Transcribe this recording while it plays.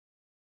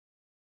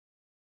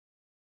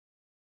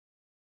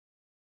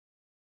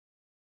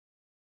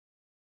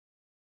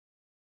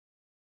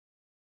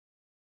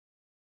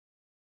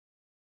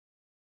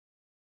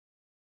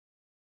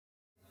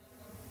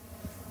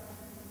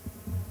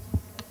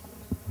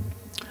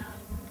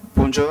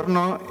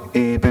Buongiorno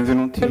e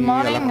benvenuti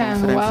alla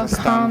conferenza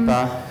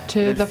stampa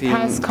del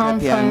film Tae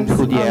Peang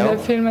Phu Deaw,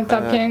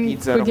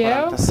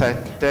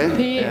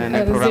 P-047,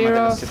 nel programma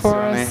della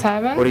sezione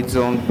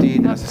Orizzonti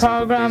della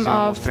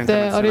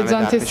 67ª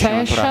Orizzonti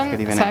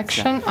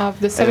section of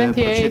the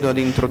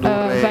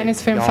 78th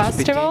Venice Film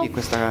Festival.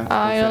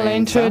 I'll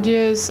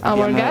introduce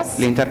our guests.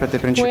 L'interprete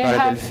principale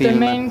del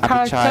film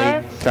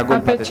Apechai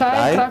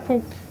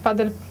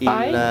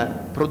il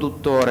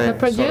produttore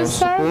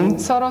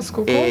Soros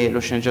Kuku e lo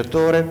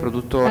sceneggiatore,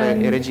 produttore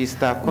e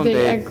regista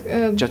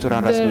Kongdej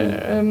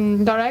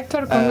Jaturanrasmee.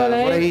 Director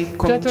Kongdej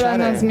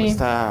Jaturanrasmee.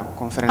 Questa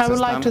conferenza I would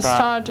like to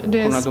start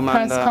this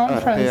press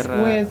conference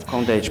with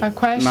a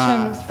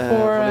question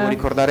volevo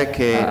ricordare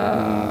che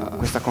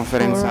questa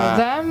conferenza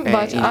them,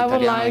 but I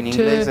would like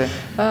to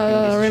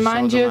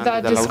remind you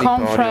that this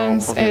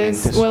conference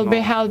will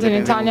be held in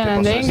Italian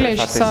and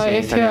English, so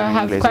if you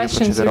have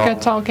questions you can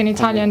talk in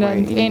Italian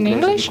and in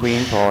English.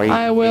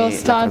 I will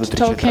start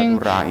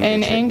talking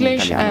in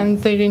English and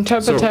the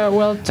interpreter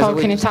will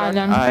talk in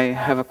Italian. I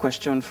have a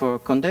question for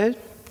Kongdej,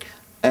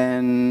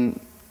 and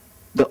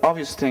the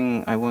obvious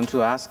thing I want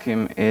to ask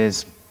him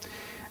is,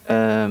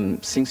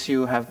 since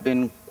you have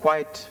been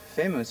quite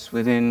famous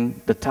within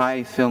the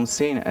Thai film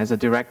scene as a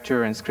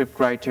director and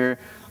scriptwriter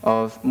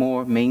of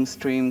more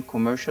mainstream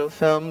commercial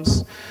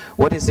films,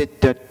 what is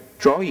it that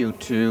drew you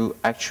to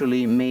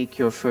actually make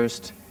your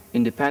first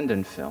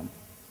independent film?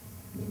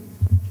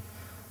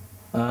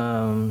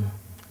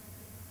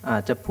 อา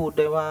จจะพูดไ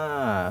ด้ว่า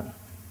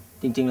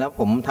จริงๆแล้ว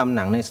ผมทำห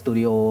นังในสตู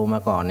ดิโอมา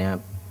ก่อนเนี่ย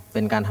เ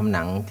ป็นการทำห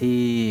นัง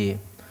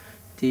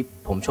ที่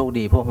ผมโชค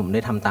ดีเพราะผมได้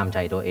ทำตามใจ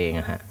ตัวเอง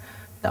ฮะ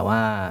แต่ว่า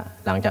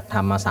หลังจากท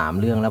ำมา3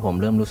เรื่องแล้วผม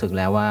เริ่มรู้สึก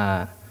แล้วว่า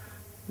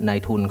นาย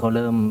ทุนเขาเ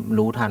ริ่ม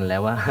รู้ทันแล้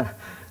วว่า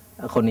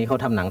คนนี้เขา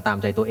ทำหนังตาม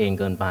ใจตัวเอง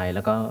เกินไปแ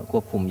ล้วก็ค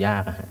วบคุมยา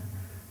กฮะ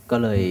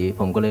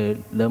ผมก็เลย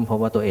เริ่มพบ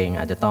ว่าตัวเอง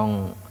อาจจะต้อง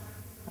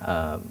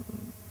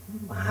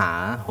หา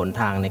หน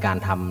ทางในการ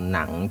ทำห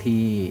นัง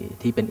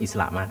ที่เป็นอิส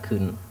ระมากขึ้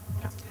น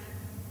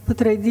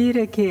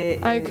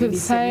I could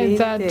say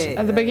that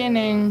at the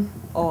beginning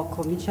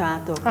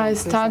I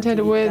started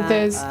with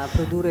this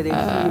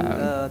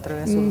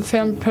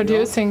film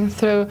producing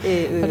through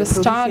the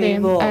study,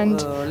 and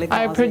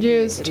I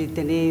produced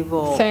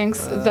things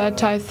that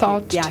I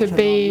thought to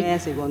be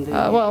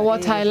well,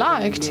 what I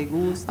liked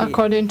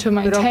according to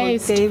my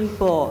taste.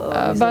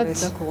 But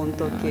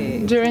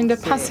during the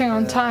passing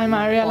on time,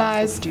 I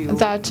realized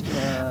that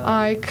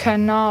I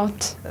cannot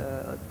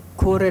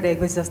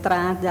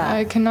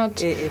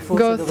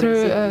go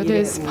through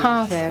this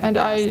path, and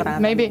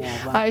maybe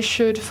I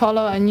should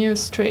follow a new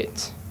street.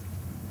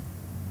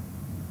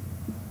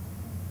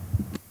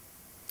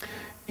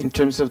 In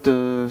terms of the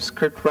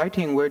script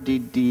writing, where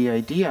did the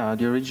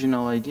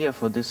original idea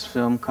for this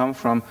film come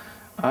from?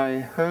 I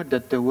heard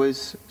that there was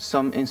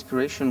some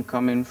inspiration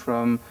coming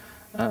from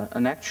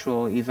an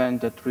actual event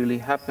that really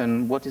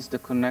happened. What is the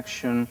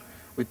connection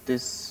with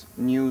this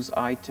news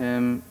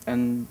item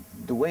and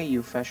the way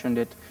you fashioned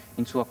it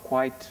into a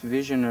quite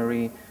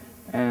visionary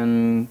and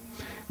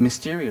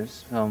mysterious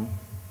film?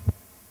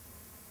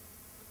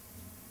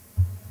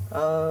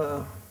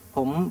 ผ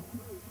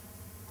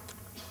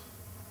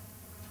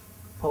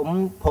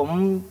ม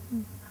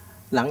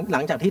หลั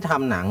งจากที่ท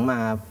ำหนังมา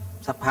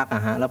สักพักอ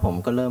ะฮะแล้วผม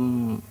ก็เ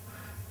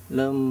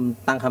ริ่ม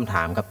ตั้งคำถ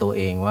ามกับตัวเ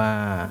องว่า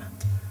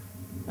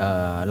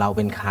เราเ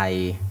ป็นใคร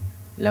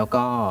แล้ว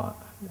ก็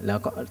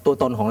ตัว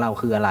ตนของเรา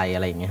คืออะไร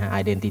อย่างเงี้ยฮะ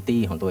identity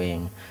ของตัวเอง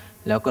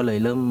แล้วก็เลย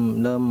เ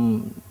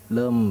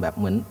ริ่มแบบ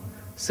เหมือน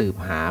สืบ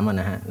หามัน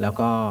นะฮะแล้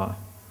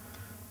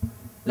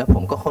วผ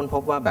มก็ค้นพ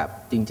บว่าแบบ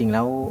จริงๆแ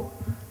ล้ว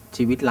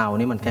ชีวิตเรา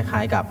นี่มันคล้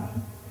ายๆกั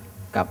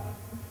บ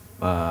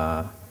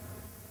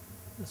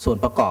ส่วน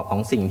ประกอบขอ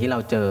งสิ่งที่เรา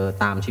เจอ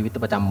ตามชีวิต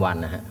ประจำวัน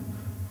นะฮะ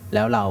แ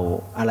ล้ว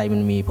อะไรมั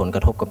นมีผลกร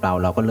ะทบกับเร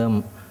าก็เริ่ม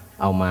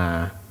เอาม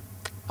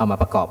า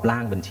ประกอบร่า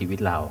งเป็นชีวิต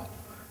เรา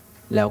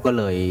แล้วก็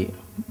เลย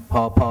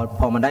พ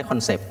อมันได้คอน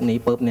เซปต์นี้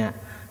ปุ๊บเนี่ย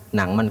ห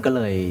นังมั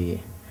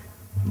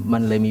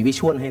นเลยมีวิช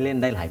วลให้เล่น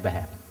ได้หลายแบ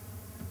บ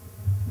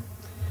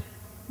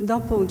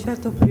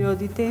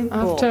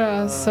After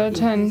a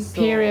certain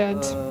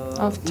period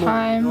of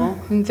time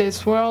in this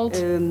world,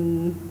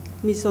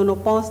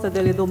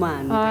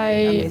 I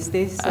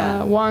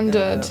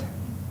wondered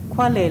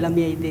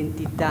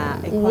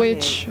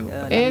which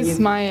is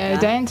my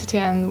identity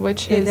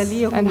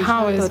and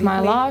how is my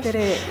life,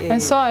 and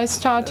so I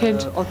started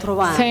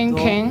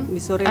thinking,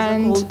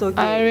 and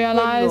I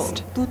realized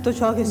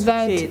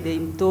that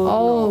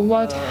all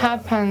what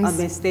happens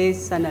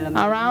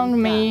around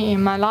me in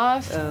my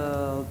life,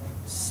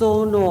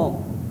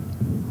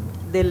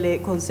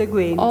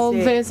 all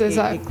this is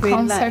a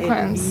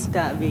consequence,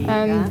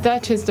 and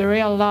that is the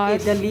real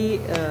life,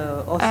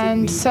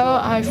 and so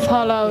I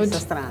followed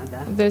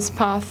this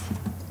path.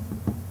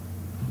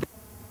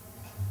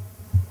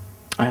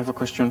 I have a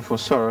question for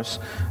Soros.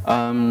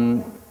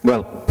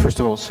 Well, first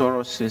of all,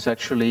 Soros is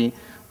actually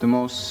the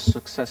most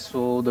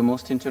successful, the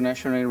most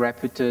internationally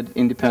reputed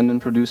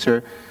independent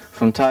producer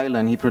from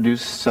Thailand. He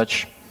produced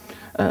such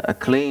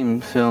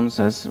acclaimed films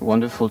as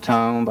Wonderful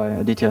Town by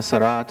Aditya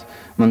Sarat,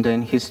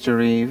 Mundane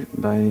History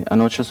by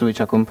Anocha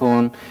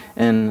Suichakumpon,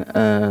 and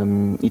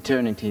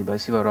Eternity by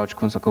Sivaraj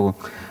Kunsakul.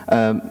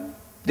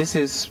 This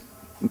is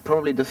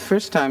probably the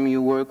first time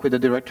you work with a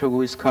director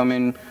who is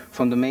coming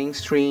from the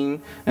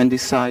mainstream and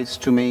decides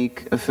to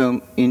make a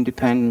film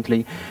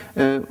independently.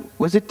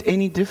 Was it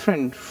any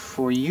different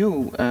for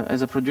you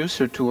as a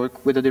producer to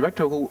work with a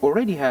director who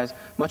already has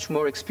much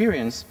more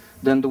experience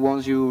than the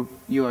ones you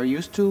are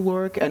used to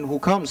work and who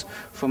comes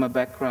from a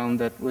background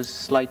that was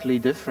slightly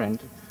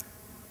different?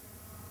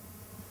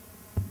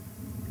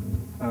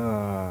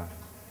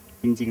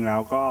 จริงๆแล้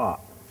วก็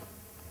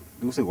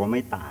รู้สึกว่าไ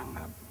ม่ต่าง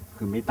ครับ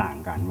คือไม่ต่าง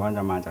กันว่าจ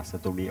ะมาจากส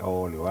ตูดิโอ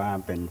หรือว่า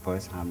เป็น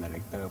first time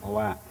director เพราะ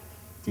ว่า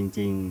จ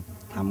ริง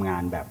ๆทำงา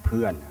นแบบเ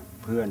พื่อ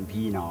น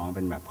พี่น้องเ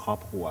ป็นแบบครอบ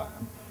ครัวค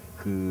รับ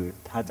คือ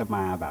ถ้าจะม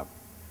าแบบ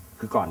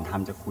คือก่อนท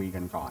ำจะคุยกั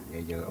นก่อน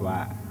เยอะๆว่า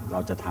เรา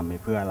จะทำไป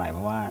เพื่ออะไรเพ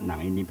ราะว่าหนัง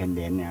อินดิเพนเด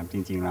นต์เนี่ยจ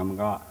ริงๆแล้วมัน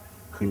ก็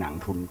คือหนัง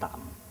ทุนต่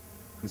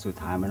ำคือสุด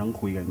ท้ายมันต้อง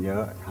คุยกันเยอ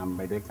ะทำไ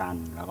ปด้วยกัน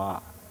แล้วก็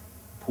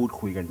พูด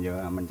คุยกันเยอะ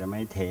มันจะไม่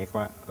เทค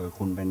ว่า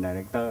คุณเป็นไดเร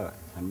คเตอร์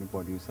ฉันเป็นโปร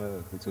ดิวเซอร์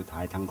คือสุดท้า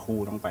ยทั้งคู่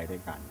ต้องไปด้ว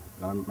ยกัน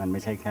แล้วมันไ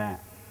ม่ใช่แค่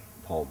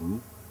ผม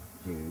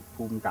หรือ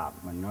ผู้กำกับ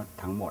มันก็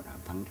ทั้งหมด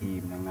ทั้งที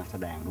มทั้งนักแส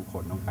ดงทุกค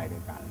นต้องไปด้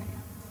วยกันอะไรเ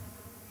งี้ย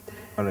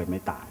ก็เลยไม่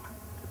ต่าง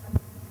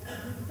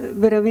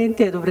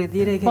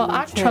Well,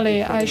 actually,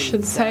 I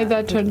should say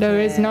that there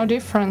is no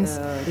difference,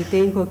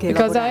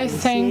 because I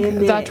think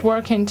that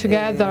working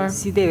together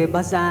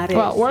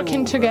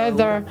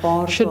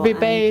should be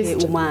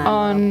based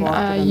on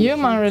a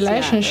human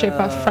relationship,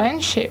 a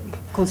friendship.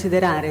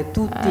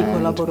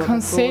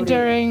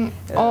 Considering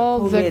all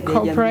the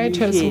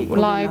cooperators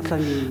like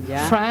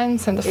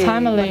friends and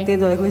family,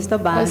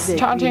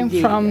 starting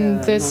from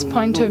this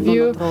point of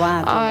view,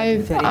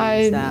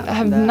 I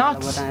have not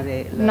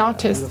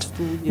noticed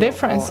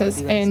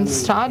differences in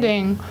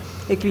studying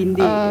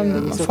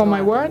for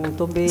my work,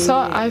 so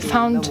I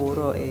found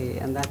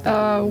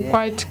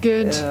quite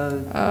good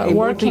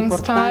working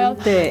style,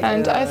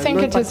 and I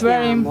think it is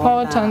very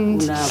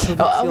important.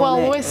 Well,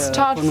 we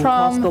start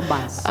from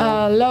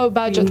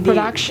low-budget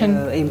production,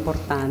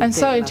 and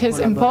so it is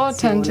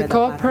important to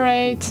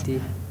cooperate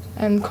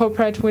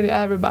with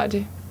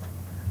everybody.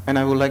 And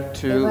I would like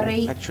to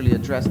actually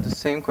address the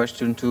same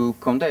question to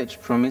Kongdej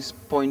from his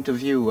point of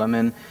view. I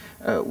mean,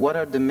 what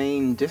are the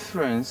main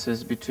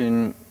differences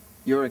between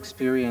your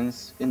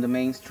experience in the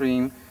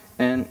mainstream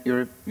and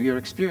your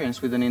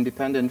experience with an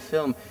independent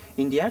film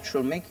in the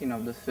actual making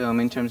of the film,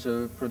 in terms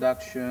of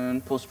production,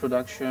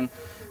 post-production?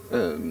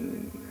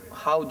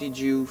 How did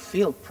you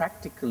feel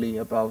practically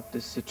about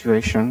this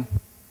situation?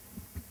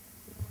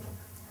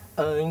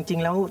 จริง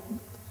ๆแล้ว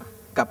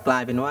กลับกลา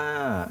ยเป็นว่า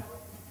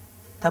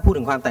ถ้าพูด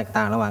ถึงความแตก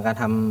ต่างระหว่างการ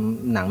ท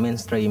ำหนังเมน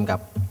สตรีม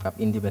กับ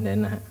อินดิเพนเดน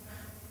ต์นะฮะ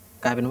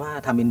กลายเป็นว่า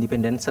ทำอินดิเพ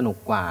นเดนต์สนุก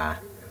กว่า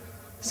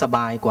สบ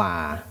ายกว่า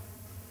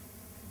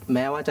แ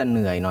ม้ว่าจะเห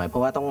นื่อยหน่อยเพรา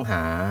ะว่าต้องห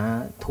า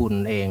ทุน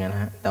เองน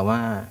ะฮะแต่ว่า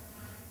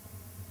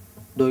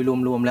โดย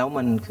รวมๆแล้ว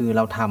มันคือเ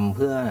ราทำเ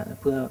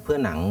พื่อ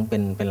หนังเ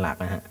ป็นหลัก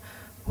นะฮะ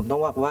ผมต้อ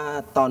งบอกว่า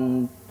ต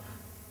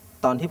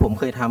อนที่ผม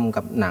เคยทำ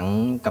กับหนัง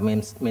กับเ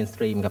มนสต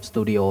รีมกับส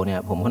ตูดิโอเนี่ย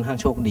ผมค่อนข้าง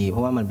โชคดีเพร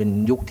าะว่ามันเป็น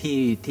ยุค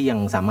ที่ยัง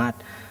สามารถ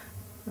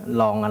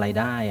ลองอะไร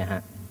ได้ฮ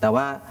ะแต่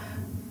ว่า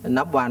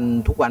นับวัน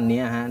ทุกวัน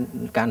นี้ฮะ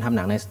การทำห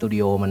นังในสตูดิ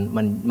โอ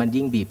มัน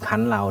ยิ่งบีบคั้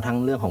นเราทั้ง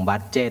เรื่องของบั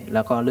ดเจ็ตแ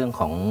ล้วก็เรื่อง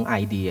ของไอ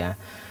เดีย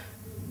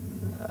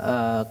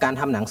การ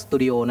ทำหนังสตู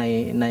ดิโอ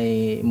ใน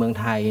เมือง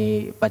ไทย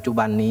ปัจจุ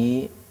บันนี้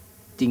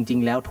จริง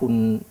ๆแล้วทุน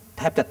แ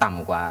ทบจะต่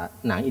ำกว่า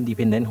หนังอินดิเพ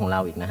นเดนต์ของเรา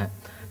อีกนะฮะ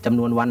จำน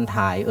วนวัน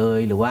ถ่าย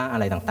หรือว่าอะ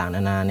ไรต่างๆน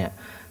านาเนี่ย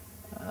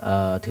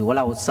ถือว่า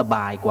เราสบ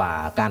ายกว่า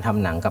การท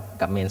ำหนัง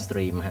กับเมนสต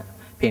รีมฮะ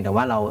เพียงแต่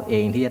ว่าเราเอ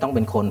งที่จะต้องเ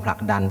ป็นคนผลัก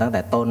ดันตั้งแ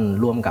ต่ต้น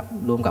ร่วม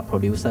กับโปร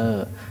ดิวเซอ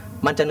ร์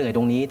มันจะเหนื่อยต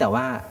รงนี้แต่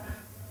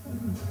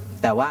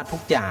ว่าทุ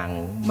กอย่าง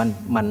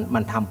มั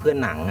นทำเพื่อ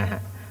หนังนะฮ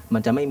ะมั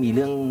นจะไม่มีเ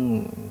รื่อง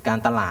การ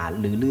ตลาด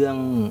หรือเรื่อง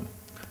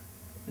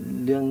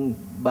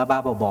บ้า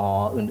ๆบอ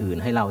ๆอื่น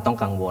ๆให้เราต้อง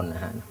กังวลน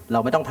ะฮะเรา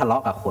ไม่ต้องทะเลา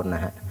ะกับคนน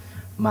ะฮะ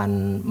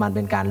มันเ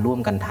ป็นการร่วม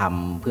กันท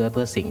ำเ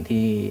พื่อสิ่ง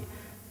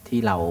ที่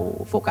เรา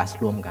โฟกัส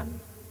ร่วมกัน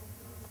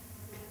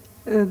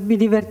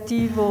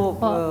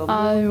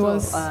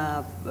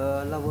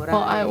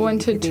I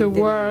wanted to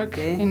work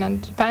in an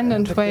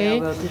independent way.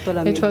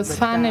 It was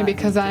funny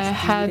because I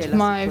had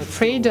my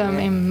freedom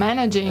in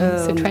managing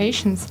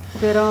situations.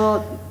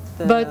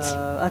 But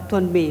at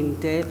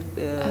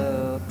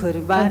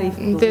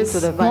this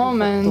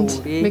moment,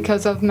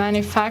 because of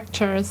many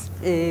factors,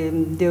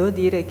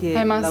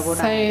 I must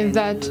say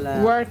that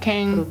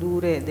working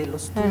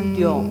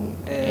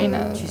and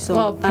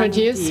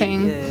producing,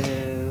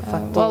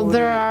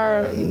 there are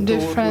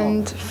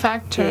different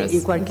factors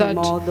that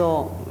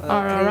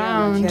are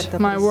around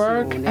my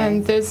work, and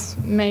this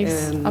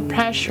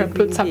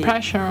puts a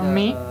pressure on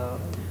me.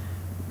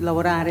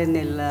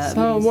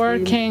 So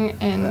working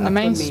in the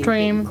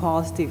mainstream,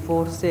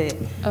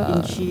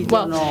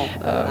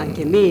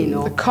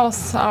 the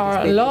costs are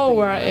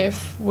lower if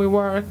we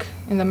work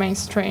in the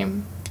mainstream.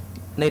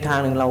 ในทาง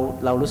หนึ่ง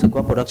เรารู้สึก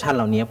ว่าโปรดักชัน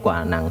เราเนียบกว่า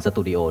หนังส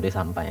ตูดิโอด้วย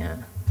ซ้ำไปฮะ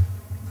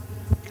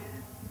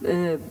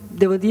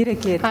Devo dire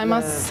che I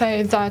must say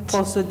that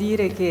posso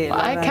dire che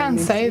I can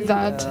say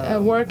that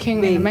working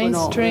in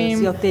mainstream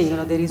si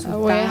ottengono dei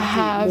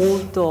risultati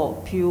molto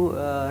più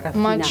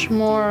raffinati, much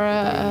more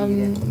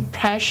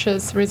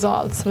precious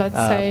results,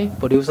 let's say.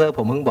 โปรดิวเซอร์ผ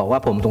มเพิ่งบอกว่า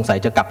ผมสงสัย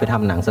จะกลับไปท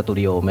ำหนังสตู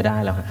ดิโอไม่ได้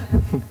แล้วฮะ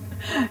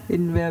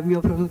Il mio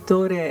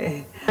produttore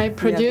My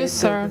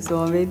producer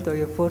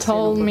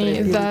told me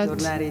that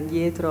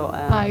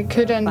I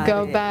couldn't go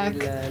back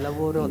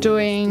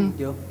doing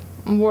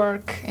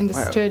work in the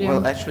studio.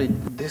 Well, actually,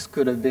 this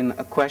could have been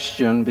a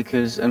question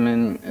because, I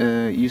mean,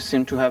 you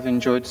seem to have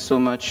enjoyed so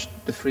much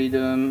the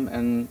freedom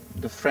and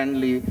the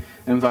friendly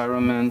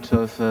environment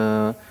of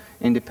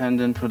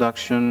independent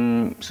production.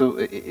 So,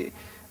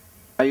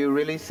 are you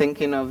really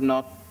thinking of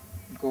not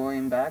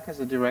going back as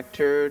a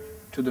director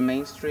to the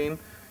mainstream?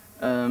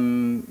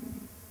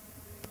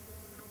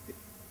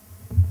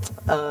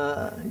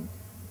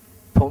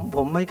 ผ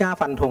มไม่กล้า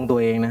ฟันธงตัว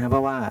เองนะฮะเพร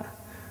าะว่า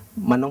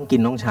มันต้องกิ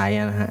นต้องใช้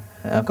นะฮะ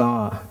แล้วก็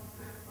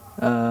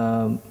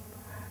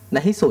ใน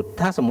ที่สุด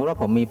ถ้าสมมุติว่า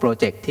ผมมีโปร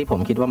เจกต์ที่ผม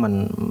คิดว่า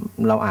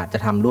เราอาจจะ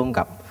ทำร่วม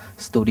กับ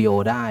สตูดิโอ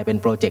ได้เป็น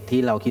โปรเจกต์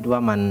ที่เราคิดว่า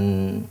มั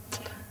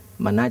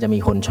นน่าจะมี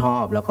คนชอ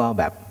บแล้วก็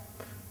แบบ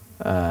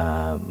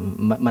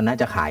มันน่า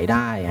จะขายไ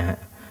ด้ฮะ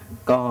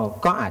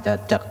ก็อาจจะ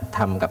ท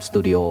ำกับส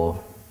ตูดิโอ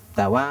แ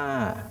ต่ว่า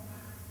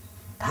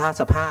ถ้า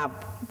สภาพ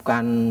กา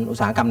รอุต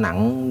สาหกรรมหนัง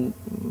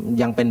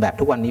ยังเป็นแบบ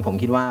ทุกวันนี้ผม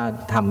คิดว่า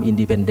ทำอิน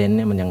ดิเพนเดนต์เ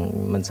นี่ย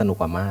มันสนุก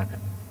กว่ามาก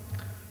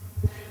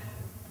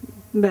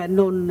Beh,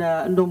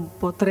 non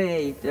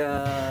potrei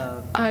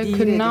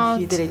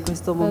decidere in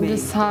questo momento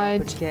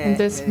decide in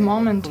this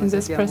moment, in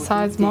this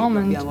precise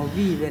moment,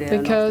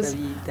 because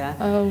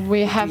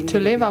we have to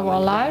live our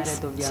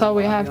lives, so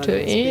we have to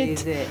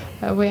eat,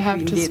 we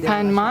have to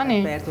spend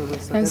money,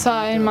 and so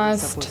I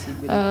must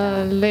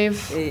leave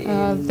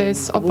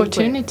this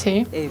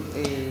opportunity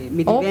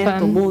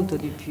open.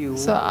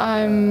 So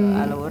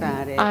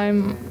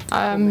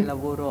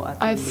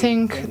I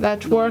think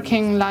that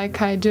working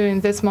like I do in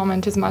this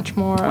moment is much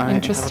more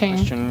interesting. I have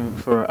a question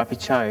for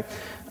Apichai.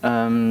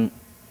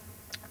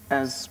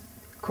 As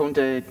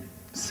Kongdej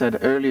said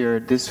earlier,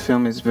 this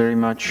film is very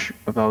much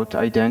about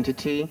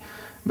identity,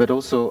 but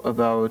also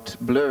about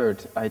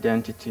blurred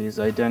identities,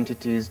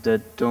 identities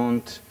that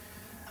don't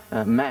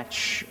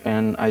match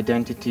and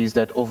identities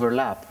that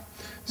overlap.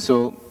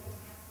 So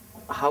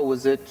how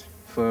was it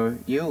for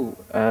you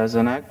as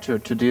an actor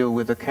to deal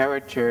with a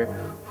character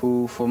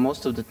who, for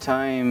most of the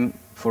time,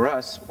 for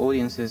us,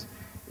 audiences,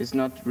 is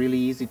not really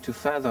easy to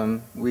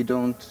fathom? We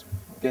don't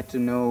get to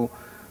know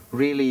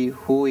really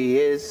who he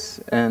is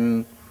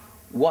and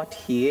what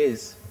he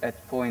is at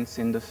points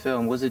in the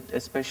film. Was it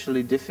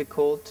especially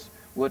difficult?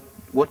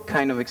 What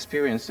kind of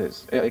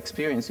experiences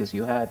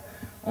you had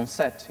on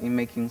set in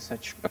making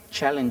such a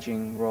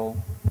challenging role?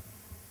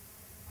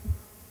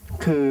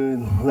 คือ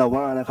เรา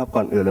ว่านะครับ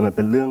ก่อนอื่นเลยมันเ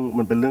ป็นเ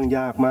รื่องย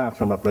ากมาก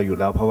สำหรับเราอยู่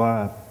แล้วเพราะว่า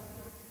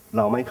เ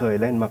ราไม่เคย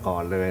เล่นมาก่อ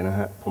นเลยนะฮ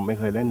ะผมไม่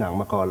เคยเล่นหนัง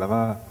มาก่อนแล้ว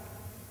ก็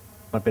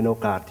มันเป็นโอ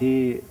กาส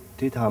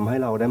ที่ทำให้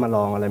เราได้มาล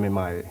องอะไรใ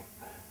หม่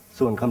ๆ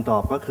ส่วนคำตอ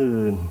บก็คือ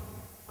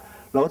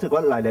เรารู้สึกว่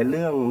าหลายๆเ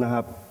รื่องนะค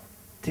รับ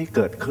ที่เ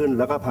กิดขึ้น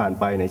แล้วก็ผ่าน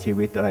ไปในชี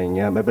วิตอะไรอย่างเ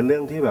งี้ยมันเป็นเรื่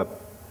องที่แบบ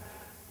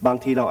บาง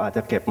ทีเราอาจจ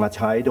ะเก็บมาใ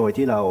ช้โดย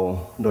ที่เร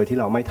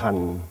าไม่ทัน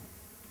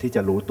ที่จ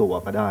ะรู้ตัว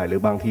ก็ได้หรื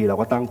อบางทีเรา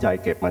ก็ตั้งใจ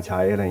เก็บมาใช้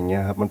อะไรอย่างเงี้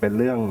ยครับมันเป็น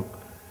เรื่อง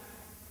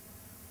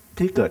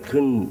ที่เกิด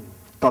ขึ้น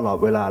ตลอด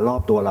เวลารอ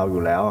บตัวเราอ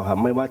ยู่แล้วครับ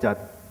ไม่ว่าจะ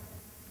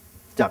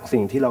จาก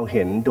สิ่งที่เราเ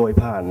ห็นโดย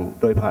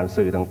ผ่าน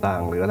สื่อต่า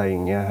งๆหรืออะไรอย่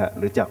างเงี้ยฮะห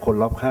รือจากคน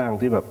รอบข้าง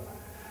ที่แบบ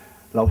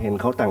เราเห็น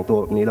เขาแต่งตัว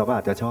แบบนี้เราก็อ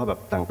าจจะชอบแบบ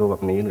แต่งตัวแบ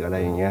บนี้หรืออะไร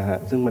อย่างเงี้ยฮะ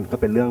ซึ่งมันก็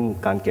เป็นเรื่อง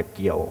การเก็บเ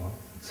กี่ยว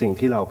สิ่ง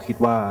ที่เราคิด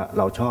ว่าเ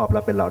ราชอบและ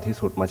เป็นเราที่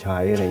สุดมาใช้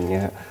อะไรอย่างเ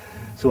งี้ย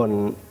ส่วน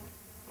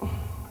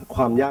ค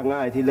วามยากง่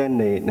ายที่เล่น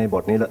ในบ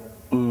ทนี้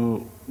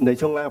ใน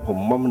ช่วงแรกผม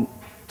ว่ามัน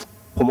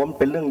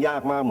เป็นเรื่องยา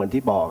กมากเหมือน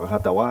ที่บอกครั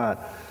บแต่ว่า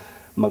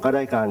มันก็ไ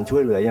ด้การช่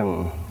วยเหลืออ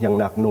ย่าง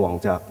หนักหน่วง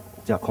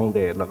จากคงเด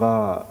ชแล้วก็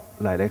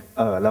หลาย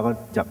แล้วก็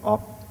จากออ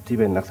ฟที่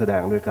เป็นนักแสด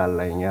งด้วยกันอะ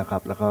ไรอย่างเงี้ยครั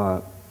บแล้วก็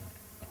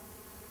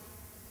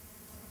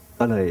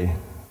เลย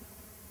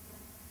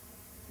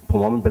ผม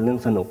ว่ามันเป็นเรื่อง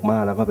สนุกมา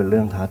กแล้วก็เป็นเ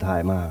รื่องท้าทา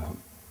ยมาก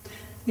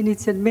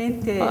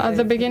At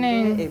the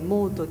beginning,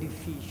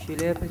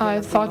 I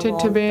thought it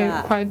to be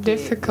quite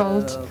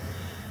difficult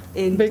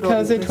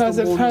because it was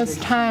the first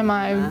time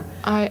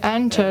I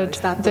entered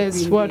this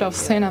world of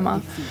cinema,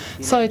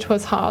 so it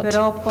was hard.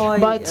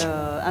 But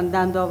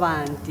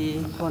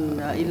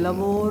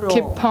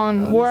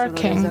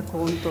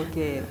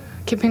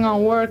keeping on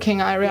working,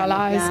 I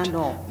realized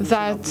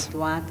that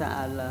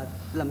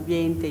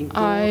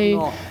I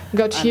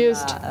got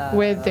used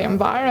with the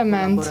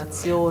environment,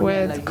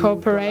 with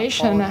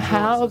cooperation,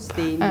 help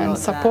and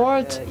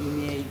support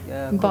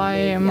by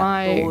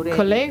my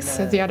colleagues,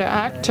 the other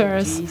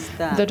actors,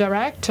 the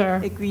director.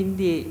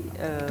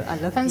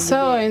 And so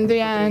in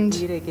the end,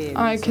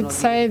 I could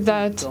say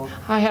that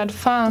I had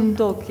fun.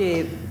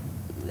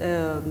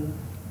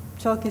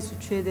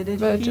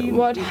 But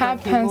what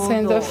happens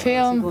in the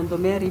film,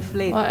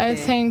 well, I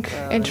think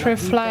it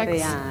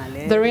reflects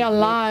the real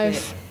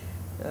life.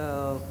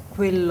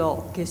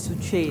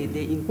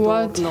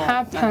 What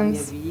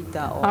happens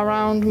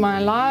around my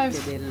life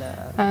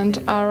and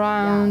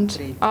around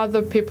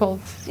other people's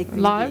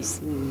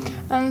lives.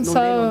 And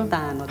so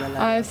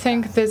I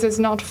think this is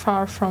not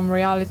far from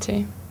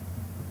reality.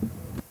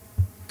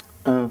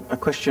 A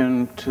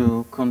question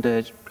to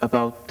Kongdej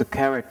about the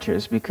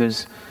characters,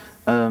 because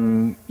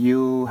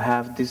you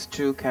have these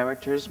two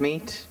characters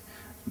meet,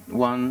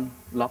 one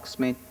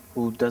locksmith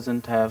who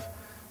doesn't have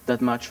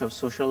that much of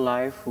social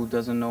life, who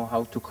doesn't know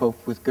how to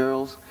cope with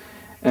girls,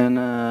 and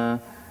a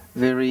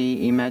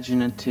very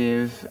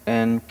imaginative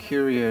and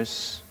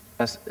curious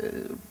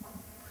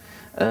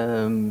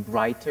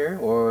writer,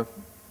 or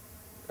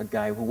a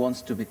guy who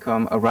wants to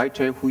become a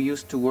writer, who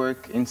used to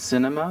work in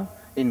cinema,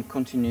 in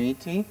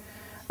continuity.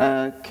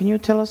 Can you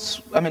tell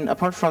us, I mean,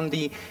 apart from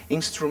the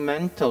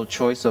instrumental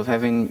choice of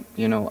having,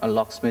 you know, a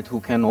locksmith who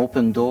can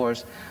open doors,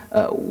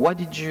 why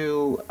did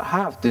you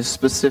have this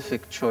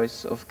specific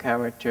choice of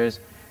characters?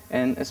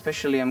 And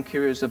especially I'm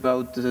curious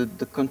about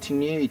the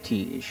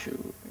continuity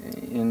issue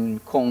in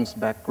Kong's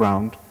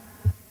background.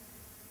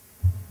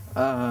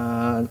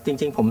 จ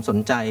ริงๆผมสน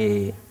ใจ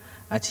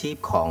อาชีพ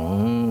ของ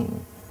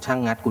ช่าง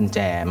งัดกุญแจ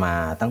มา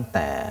ตั้งแ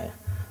ต่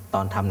ต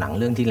อนทำหนัง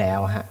เรื่องที่แล้ว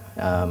ฮะ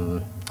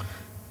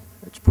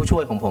ผู้ช่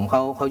วยของผม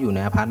เขาอยู่ใน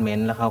อพาร์ตเมน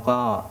ต์แล้วเขาก็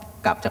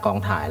กลับจากกอง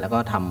ถ่ายแล้วก็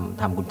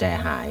ทำกุญแจ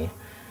หาย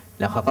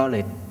แล้วเขาก็เล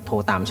ยโท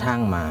รตามช่าง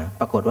มา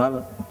ปรากฏว่า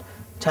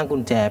ช่างกุ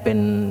ญแจเ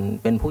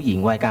ป็นผู้หญิง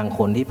วัยกลางค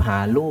นที่พา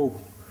ลูก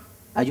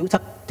อายุสั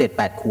ก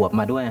 7-8 ขวบ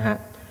มาด้วยฮะ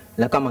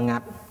แล้วก็มางั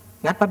ด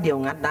แป๊บเดียว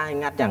งัดได้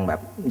งัดอ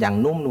ย่าง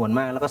นุ่มนวล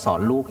มากแล้วก็สอ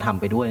นลูกทำ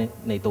ไปด้วย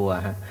ในตัว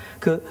ฮะ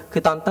คื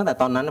อตั้งแต่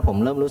ตอนนั้นผม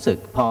เริ่มรู้สึก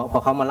พอ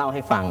เขามาเล่าใ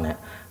ห้ฟังเนี่ย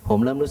ผม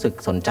เริ่มรู้สึก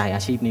สนใจอ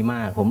าชีพนี้ม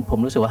ากผม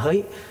รู้สึกว่าเฮ้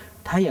ย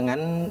ถ้าอย่างนั้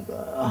น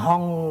ห้อ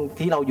ง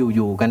ที่เราอ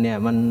ยู่กันเนี่ย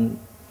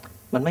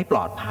มันไม่ปล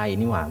อดภัย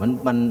นี่หว่า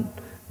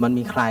มัน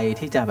มีใคร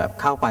ที่จะแบบ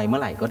เข้าไปเมื่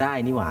อไหร่ก็ได้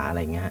นี่หว่าอะไร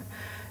เงี้ย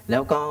แล้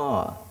วก็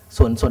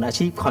ส่วนอา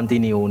ชีพคอนติ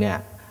เนียเนี่ย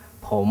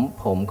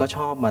ผมก็ช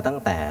อบมาตั้ง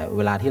แต่เ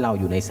วลาที่เรา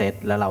อยู่ในเซต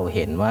แล้วเราเ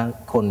ห็นว่า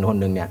คน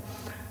หนึ่งเนี่ย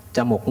จ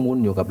ะหมกมุ่น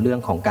อยู่กับเรื่อง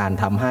ของการ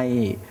ทำให้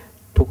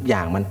ทุกอย่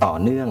างมันต่อ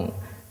เนื่อง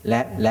แ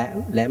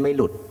ละไม่ห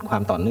ลุดควา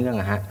มต่อเนื่อง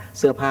นะฮะเ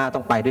สื้อผ้าต้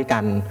องไปด้วยกั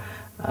น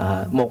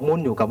หมกมุ่น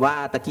อยู่กับว่า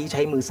ตะกี้ใ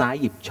ช้มือซ้าย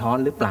หยิบช้อน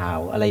หรือเปล่า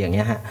อะไรอย่างเ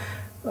งี้ยฮะ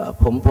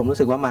ผมรู้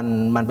สึกว่า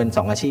มันเป็น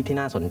2อาชีพที่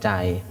น่าสนใจ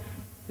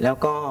แล้ว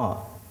ก็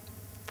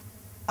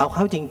เอาเ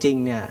ข้าจริง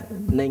ๆเนี่ย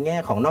ในแง่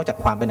ของนอกจาก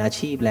ความเป็นอา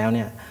ชีพแล้วเ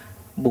นี่ย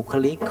บุค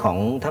ลิกของ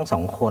ทั้งสอ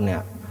งคนเนี่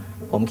ย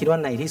ผมคิดว่า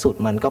ในที่สุด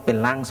มันก็เป็น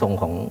ร่างทรง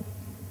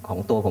ของ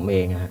ตัวผมเอ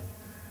งฮะ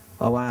เ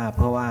พราะ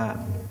ว่า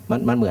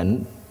มันเหมื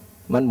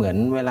อน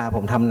เวลาผ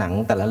มทำหนัง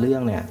แต่ละเรื่อ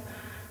งเนี่ย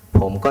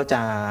ผมก็จ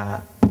ะ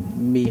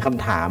มีค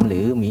ำถามหรื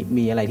อ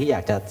มีอะไรที่อย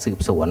ากจะสืบ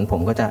สวนผ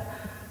มก็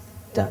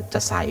จะ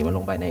ใส่มันล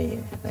งไป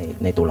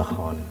ในตัวละค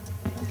ร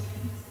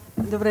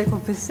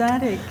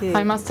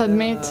I must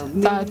admit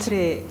that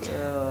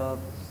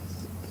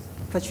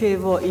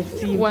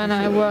when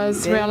I was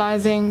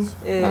realizing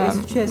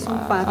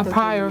a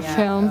prior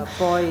film,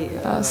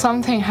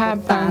 something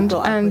happened,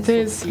 and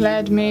this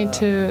led me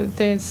to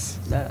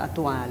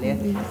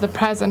the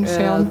present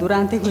film.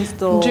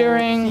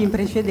 During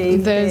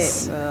this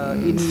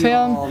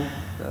film,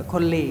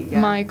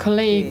 my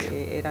colleague,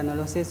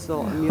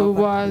 who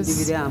was,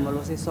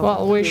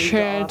 well, we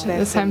shared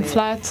the same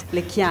flat,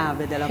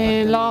 he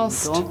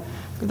lost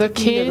the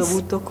keys,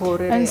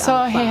 and so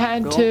he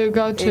had to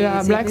go to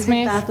a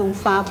blacksmith,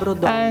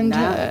 and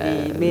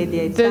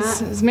this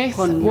smith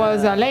was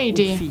a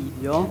lady,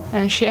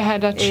 and she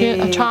had a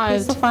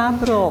child,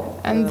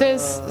 and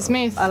this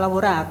smith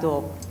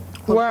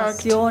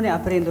worked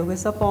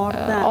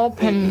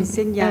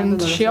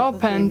and she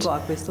opened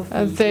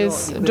this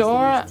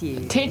door,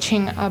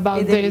 teaching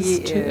about this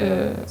to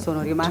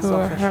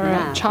her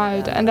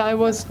child, and I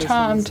was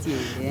charmed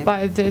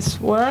by this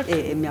work,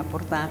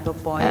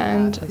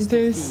 and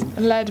this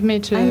led me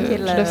to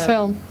the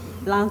film.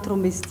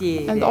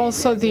 And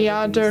also the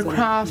other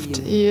craft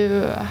you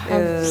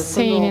have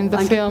seen in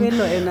the film,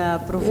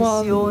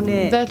 well,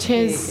 that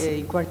is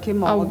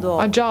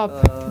a job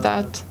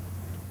that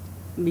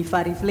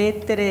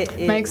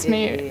makes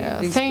me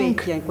think,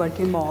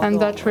 and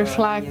that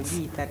reflects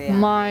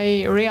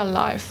my real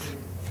life.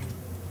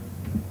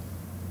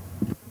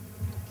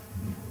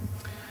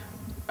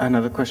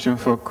 Another question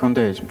for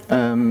Kongdej.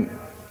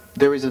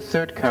 There is a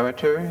third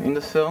character in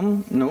the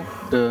film,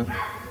 the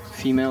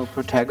female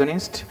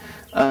protagonist,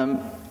 and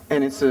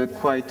it's a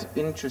quite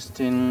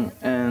interesting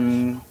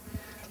and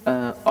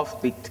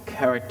offbeat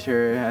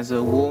character as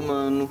a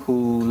woman who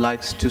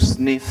likes to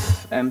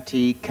sniff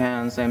empty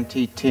cans,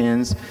 empty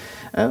tins.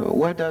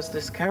 Where does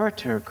this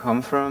character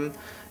come from?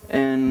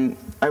 And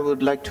I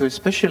would like to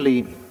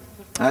especially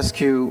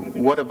ask you,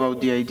 what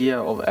about the idea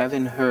of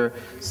having her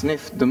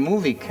sniff the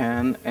movie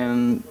can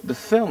and the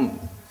film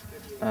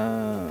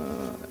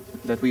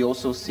that we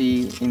also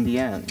see in the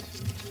end?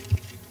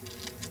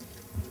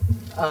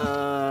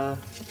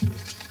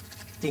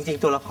 จริง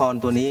ๆตัวละคร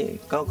ตัวนี้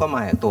ก็ม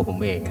าจากตัวผม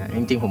เองฮะจ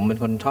ริงๆผมเป็น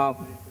คนชอบ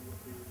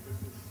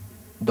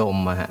ดม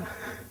ฮะ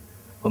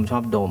ผมชอ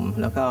บดม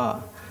แล้วก็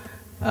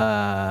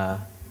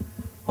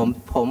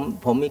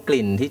ผมมีก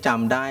ลิ่นที่จ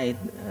ำได้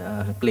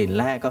กลิ่น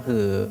แรกก็คื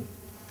อ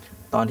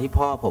ตอนที่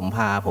พ่อผมพ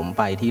าผม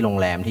ไปที่โรง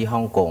แรมที่ฮ่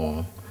องกง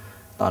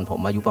ตอนผม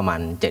อายุประมา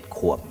ณ7 ข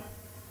วบ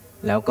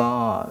แล้วก็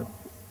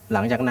ห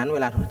ลังจากนั้นเว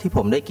ลาที่ผ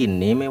มได้กลิ่น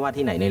นี้ไม่ว่า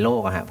ที่ไหนในโล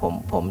กอะฮะ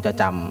ผมจะ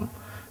จ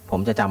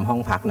ำห้อ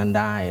งพักนั้น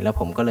ได้แล้ว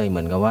ผมก็เลยเห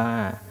มือนกับว่า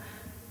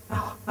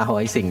เอา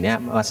ไอ้สิ่งเนี้ย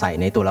มาใส่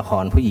ในตัวละค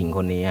รผู้หญิงค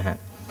นนี้ฮะ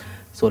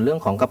ส่วนเรื่อง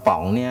ของกระป๋อ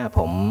งเนี่ยผ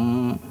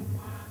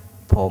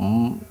ม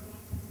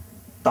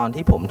ตอน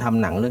ที่ผมท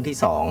ำหนังเรื่องที่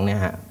2เนี่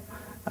ยฮะ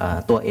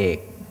ตัวเอก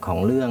ของ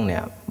เรื่องเนี่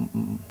ย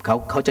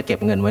เขาจะเก็บ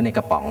เงินไว้ในก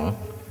ระป๋อง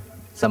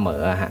เสม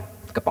อฮะ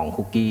กระป๋อง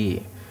คุกกี้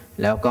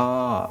แล้วก็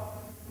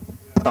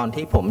ตอน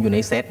ที่ผมอยู่ใน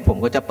เซตผม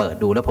ก็จะเปิด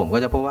ดูแล้วผมก็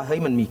จะพบว่าเฮ้ย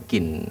มันมีก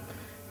ลิ่น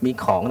มี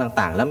ของ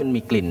ต่างๆแล้วมัน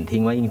มีกลิ่นทิ้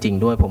งไว้จริง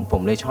ๆด้วยผ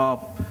มเลยชอบ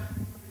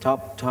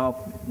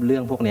เรื่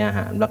องพวกนี้ฮ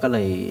ะแล้วก็เล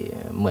ย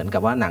เหมือนกั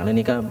บว่าหนังเรื่อง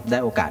นี้ก็ได้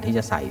โอกาสที่จ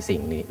ะใส่สิ่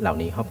งนี้เหล่า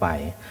นี้เข้าไป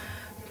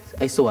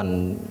ไอ้ส่วน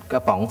กร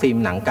ะป๋องฟิล์ม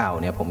หนังเก่า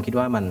เนี่ยผมคิด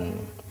ว่า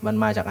มัน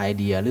มาจากไอ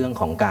เดียเรื่อง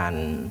ของกา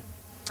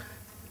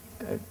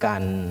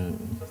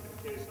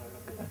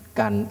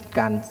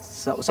ร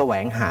แสว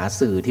งหา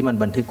สื่อที่มัน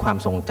บันทึกความ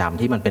ทรงจ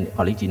ำที่มันเป็นอ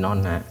อริจินอล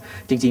นะ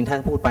จริงๆถ้า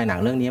พูดไปหนัง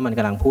เรื่องนี้มันก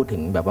ำลังพูดถึ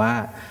งแบบว่า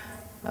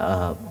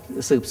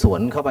สืบสว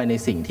นเข้าไปใน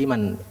สิ่งที่มั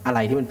นอะไร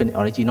ที่มันเป็นอ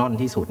อริจินอล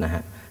ที่สุดนะฮ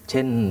ะเ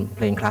ช่นเพ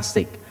ลงคลาส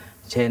สิก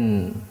เช่น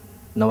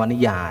นวนิ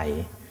ยาย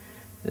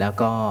แล้ว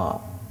ก็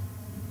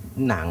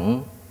หนัง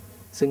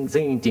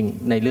ซึ่งจริง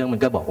ๆในเรื่องมัน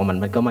ก็บอกว่า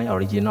มันก็ไม่ออ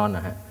ริจินอลน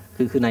ะฮะ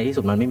คือในที่สุ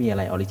ดมันไม่มีอะไ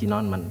รออริจินอ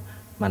ล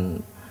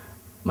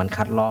มัน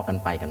คัดลอกกัน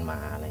ไปกันมา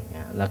อะไรเ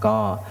งี้ยแล้วก็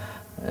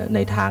ใน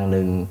ทางห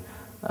นึ่ง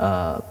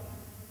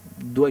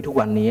ด้วยทุก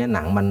วันนี้ห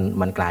นัง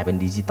มันกลายเป็น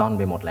ดิจิตอล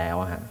ไปหมดแล้ว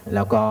ฮะแ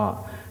ล้ว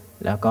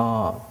ก็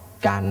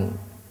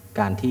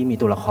การที่มี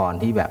ตัวละคร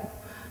ที่แบบ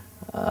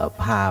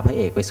พาพระเ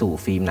อกไปสู่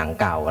ฟิล์มหนัง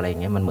เก่าอะไรเ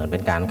งี้ยมันเหมือนเป็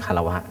นการคาร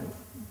วะ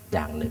อ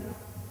ย่างหนึ่ง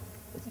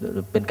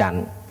เป็นการ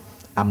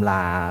อำล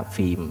า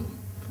ฟิล์ม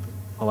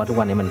เพราะว่าทุก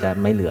วันนี้มันจะ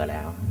ไม่เหลือแ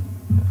ล้ว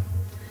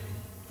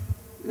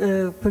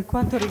Per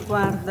quanto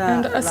riguarda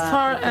And as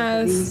far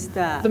as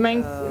the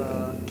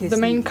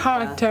main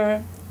character,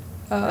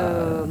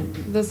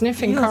 the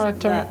sniffing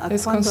character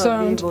is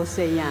concerned,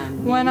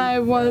 when I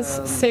was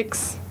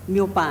 6,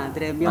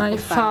 my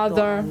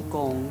father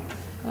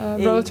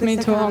brought me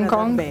to Hong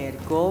Kong,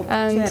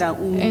 and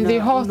in the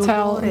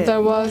hotel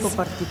there was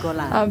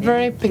a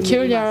very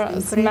peculiar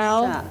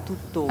smell,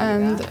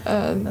 and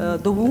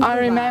I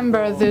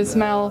remember the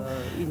smell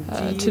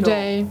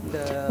today.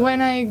 When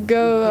I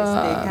go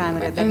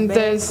in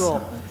this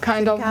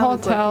kind of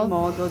hotel,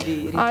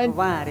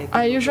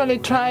 I usually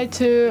try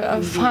to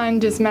find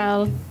the smell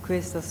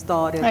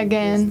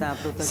again.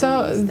 So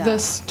the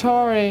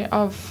story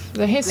of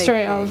the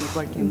history of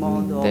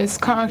this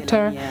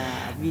character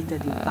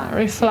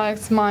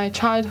reflects my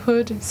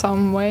childhood in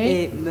some way.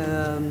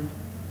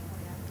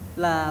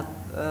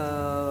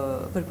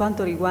 Per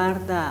quanto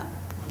riguarda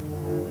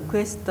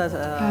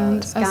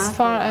and as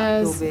far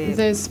as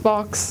this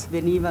box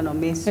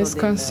is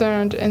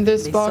concerned, in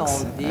this box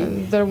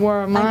there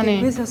were money.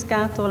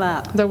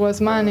 There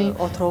was money.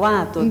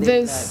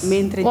 This,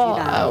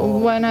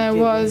 when I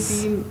was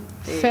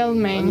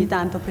filming,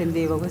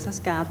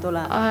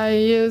 I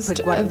used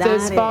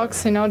this box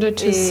in order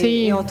to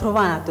see,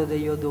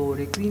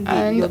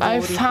 and I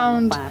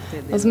found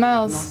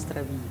smells.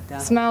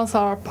 Smells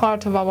are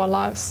part of our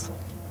lives.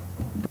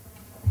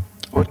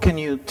 What can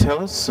you tell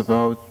us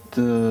about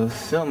the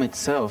film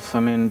itself? I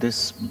mean,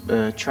 this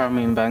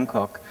charming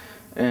Bangkok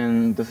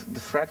and the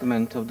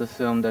fragment of the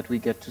film that we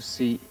get to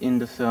see in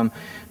the film,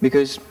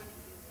 because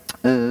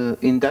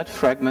in that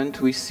fragment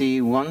we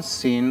see one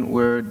scene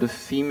where the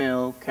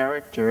female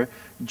character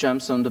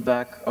jumps on the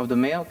back of the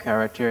male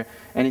character,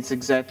 and it's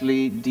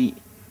exactly the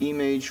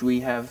image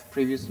we have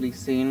previously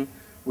seen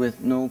with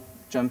no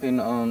jumping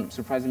on,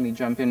 surprisingly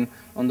jumping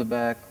on the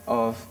back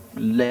of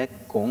Le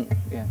Kong.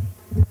 Yeah.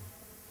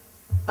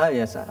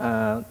 Yes,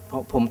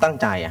 ผมตั้ง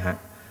ใจอะฮะ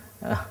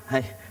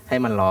ให้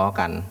มันล้อ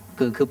กัน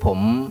คือ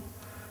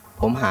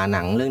ผมหาห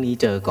นังเรื่องนี้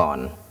เจอก่อน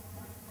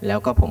แล้ว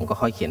ก็ผมก็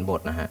ค่อยเขียนบ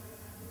ทนะฮะ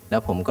แล้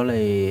วผมก็เล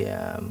ย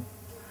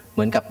เห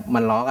มือนกับมั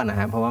นล้อกันนะ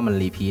ฮะเพราะว่ามัน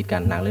รีพีทกั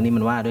นหนังเรื่องนี้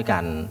มันว่าด้วยกา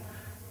ร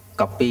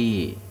ก๊อปปี้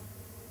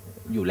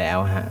อยู่แล้ว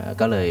ฮะ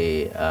ก็เลย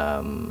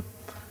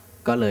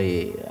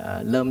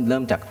เริ่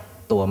มจาก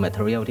ตัว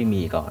material ที่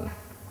มีก่อน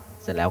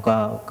เสร็จแล้ว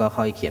ก็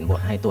ค่อยเขียนบ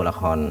ทให้ตัวละ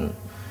คร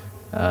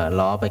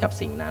ล้อไปกับ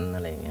สิ่งนั้นอ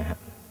ะไรอย่างเงี้ยครับ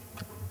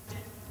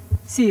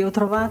Sì, ho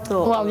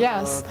trovato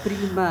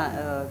prima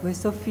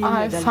questo film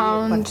I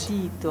found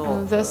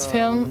this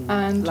film,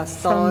 and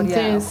from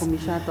this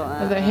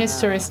the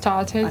history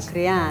started.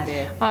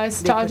 I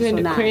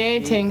started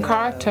creating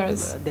characters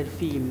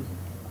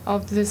of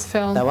this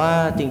film. แต่ว่า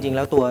จริงๆแ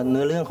ล้วตัวเ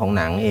นื้อเรื่องของ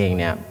หนังเอง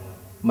เนี่ย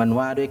มัน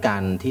ว่าด้วยกา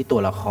รที่ตั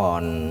วละค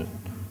ร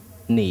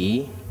หนี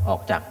ออ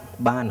กจาก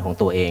บ้านของ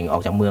ตัวเองออ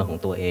กจากเมืองของ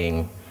ตัวเอง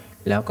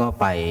แล้วก็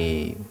ไป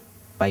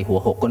หัว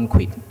หกก้นข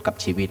วิดกับ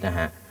ชีวิตนะ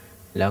ฮะ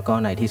แล้วก็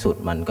ในที่สุด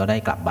มันก็ได้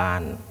กลับบ้า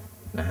น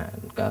นะฮะ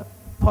ก็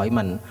พอย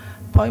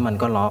มัน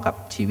ก็ล้อกับ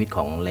ชีวิตข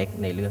องเล็ก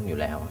ในเรื่องอยู่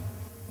แล้ว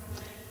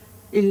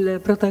Il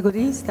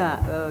protagonista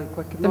in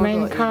qualche The main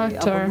modo ha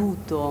character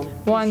voluto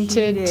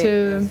wanted to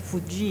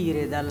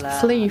fuggire dalla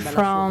flee sua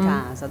from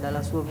casa,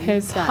 dalla sua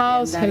his vita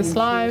house, e andare his in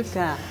life,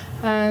 cerca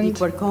di and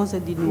qualcosa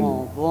di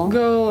nuovo.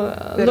 go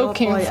Però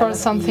looking poi for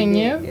alla something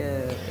fine, new.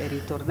 è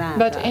ritornata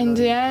But in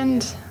the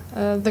all'origine.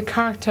 end, the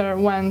character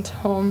went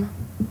home.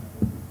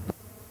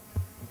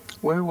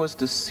 Where was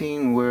the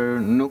scene where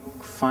Nook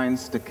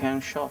finds the can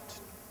shot?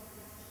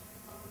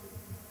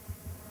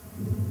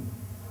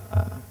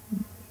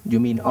 You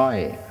mean อ้อย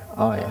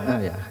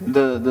yeah.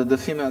 The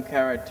female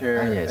character.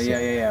 Yes,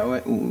 yeah.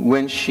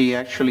 When she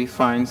actually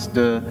finds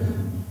the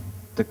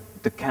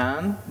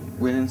can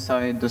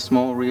inside the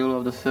small reel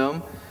of the film,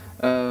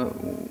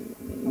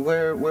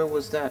 where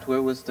was that?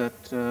 Where was that?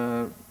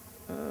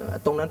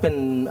 ตรงนั้นเ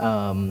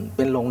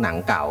ป็นโรงหนัง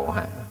เก่า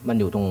ฮะมัน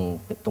อยู่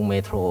ตรงเม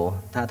โทร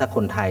ถ้าค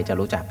นไทยจะ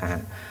รู้จักฮ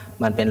ะ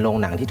มันเป็นโรง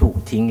หนังที่ถูก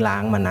ทิ้งร้า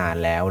งมานาน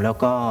แล้ว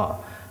ก็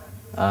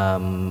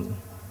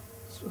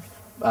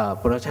โ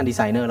ปรดักชันดีไ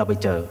ซเนอร์เราไป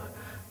เจอ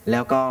แล้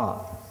วก็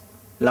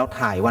เรา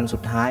ถ่ายวันสุ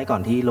ดท้ายก่อ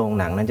นที่โรง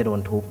หนังนั้นจะโด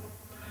นทุบ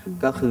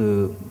ก็คือ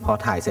พอ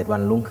ถ่ายเสร็จวั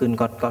นรุ่งขึ้น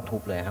ก็ทุ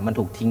บเลยครับมัน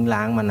ถูกทิ้งร้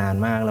างมานาน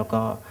มากแล้ว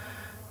ก็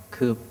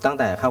คือตั้ง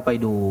แต่เข้าไป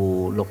ดู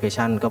โลเค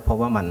ชั่นก็พบ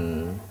ว่า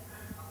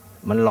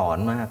มันหลอน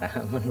มาก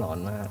มันหลอน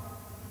มาก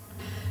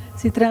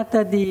Si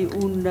tratta di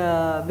un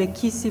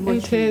vecchissimo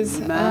It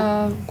is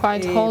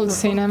quite old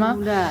cinema,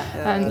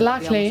 and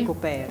luckily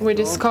we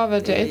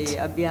discovered it,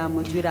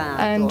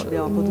 and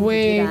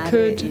we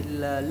could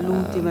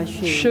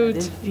shoot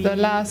the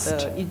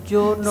last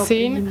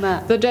scene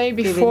the day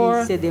before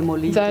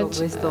that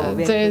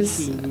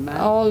this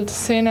old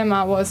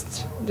cinema was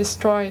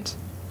destroyed.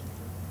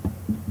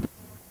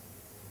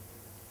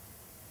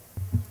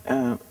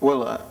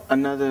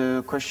 Another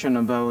question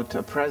about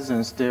a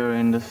presence there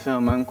in the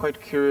film. I'm quite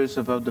curious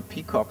about the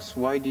peacocks.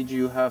 Why did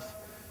you have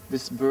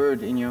this bird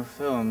in your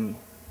film?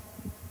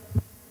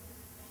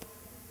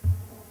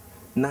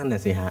 นั่นน่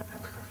ะสิฮะ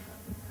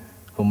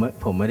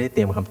ผมไม่ได้เต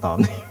รียมคำตอบ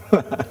นี้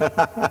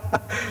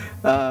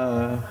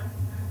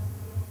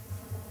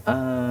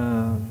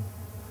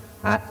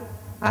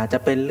อาจจะ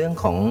เป็นเรื่อง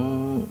ของ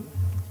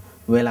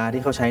เวลา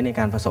ที่เขาใช้ใน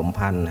การผสม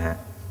พันธุ์ฮะ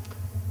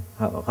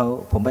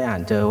ผมไปอ่า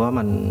นเจอว่า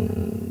มัน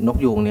นก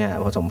ยูงเนี่ย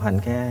ผสมพัน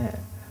ธุ์แค่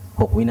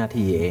6 วินา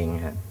ทีเอง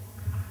ฮะ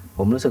ผ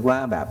มรู้สึกว่า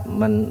แบบ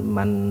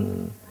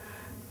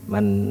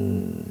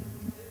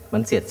มั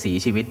นเสียดสี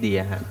ชีวิตดี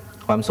ฮะ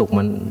ความสุข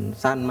มัน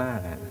สั้นมาก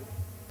ฮะ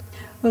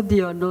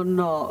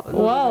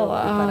Well,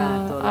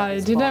 I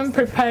didn't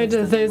prepare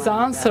this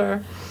answer.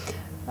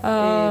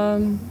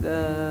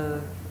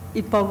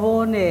 Il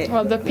pavone,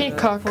 well, the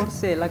peacock.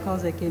 Forse la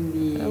cosa che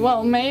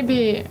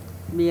maybe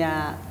mi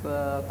ha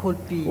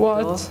colpito.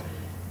 What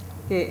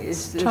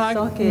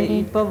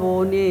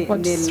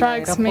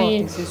strikes me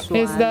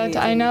is that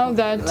I know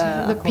that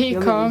the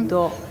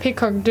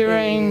peacock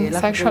during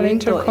sexual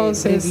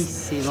intercourse is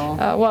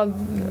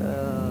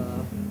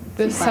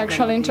the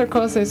sexual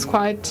intercourse is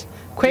quite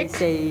quick,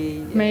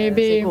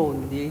 maybe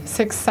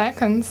 6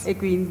 seconds.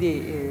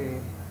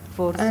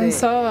 And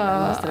so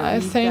I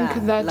think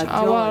that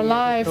our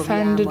life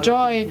and the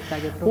joy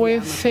we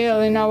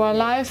feel in our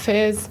life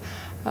is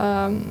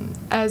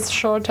as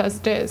short as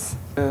this.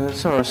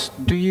 Soros,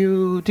 do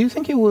you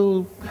think you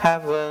will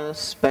have a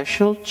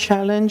special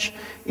challenge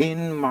in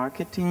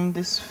marketing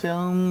this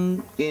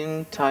film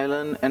in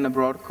Thailand and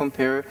abroad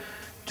compared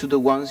to the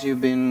ones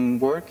you've been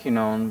working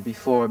on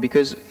before?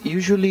 Because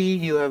usually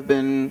you have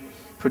been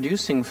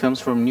producing films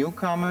from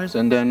newcomers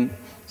and then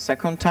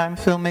second-time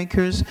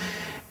filmmakers.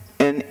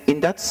 And in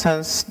that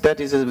sense, that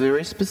is a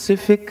very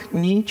specific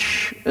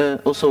niche,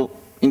 also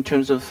in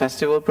terms of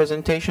festival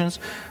presentations,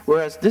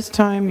 whereas this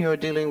time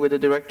you're dealing with a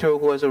director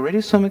who has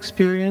already some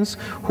experience,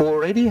 who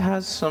already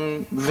has some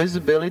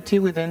visibility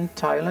within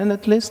Thailand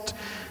at least,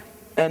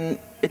 and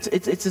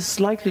it's a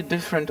slightly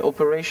different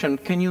operation.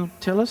 Can you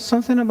tell us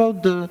something about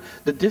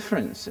the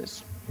differences?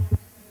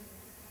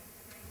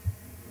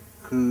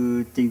 คือ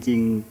จริง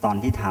ๆตอน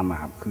ที่ทำอ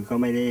ะครับคือก็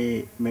ไม่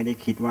ได้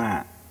คิดว่า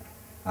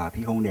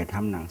พี่คงเดชท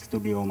ำหนังสตู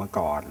ดิโอมา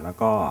ก่อนแล้ว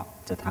ก็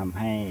จะทำ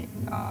ให้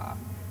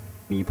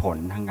มีผล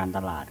ทางการต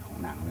ลาดของ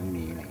หนังเรื่อง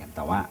นี้อะไรเงี้ยแ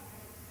ต่ว่า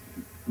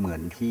เหมือ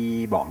นที่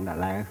บอกตั้งแต่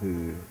แรกก็คือ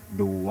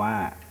ดูว่า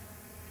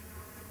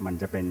มัน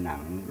จะเป็นหนั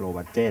งโล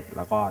บัดเจ็ตแ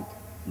ล้วก็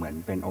เหมือน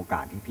เป็นโอก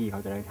าสที่พี่เข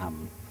าจะได้ท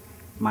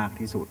ำมาก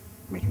ที่สุด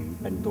หมายถึง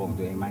เป็นตัวของ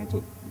ตัวเองมากที่สุ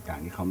ดอย่าง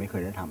ที่เขาไม่เค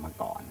ยได้ทำมา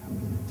ก่อนครับ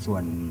ส่ว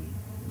น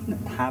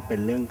ถ้าเป็น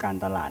เรื่องการ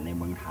ตลาดใน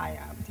เมืองไทย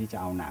ครับที่จะ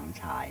เอาหนัง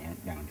ฉาย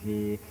อย่างที่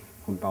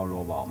คุณเปาโล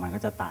บอกมันก็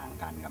จะต่าง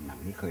กันกับหนัง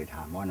ที่เคยท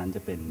ำเพราะนั้นจ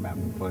ะเป็นแบบ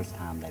first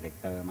time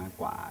director มาก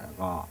กว่าแล้ว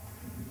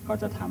ก็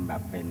จะทำแบ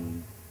บเป็น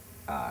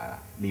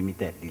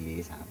limited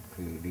release ครับ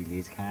คือ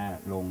release แค่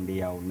โรงเดี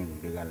ยว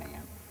1 เดือนอะไรเ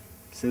งี้ย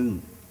ซึ่ง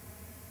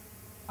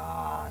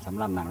สำ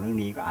หรับหนังเรื่อง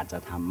นี้ก็อาจจะ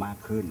ทำมาก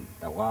ขึ้น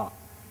แต่ว่า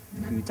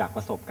คือจากป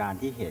ระสบการณ์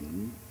ที่เห็น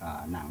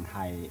หนังไท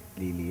ย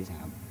release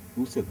ครับ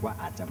รู้สึกว่า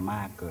อาจจะม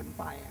ากเกิน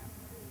ไป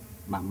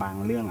บาง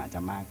เรื่องอาจจ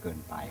ะมากเกิน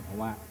ไปเพราะ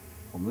ว่า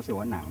ผมรู้สึก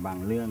ว่าหนังบาง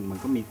เรื่องมัน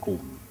ก็มีก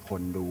ลุ่มค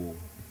นดู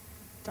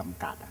จ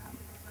ำกัดครับ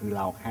คือเ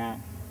ราแค่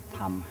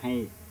ทำให้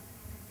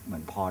เหมื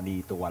อนพอดี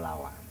ตัวเรา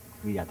อ่ะ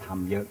คืออย่าท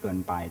ำเยอะเกิน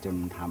ไปจน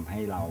ทำให้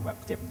เราแบบ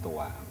เจ็บตัว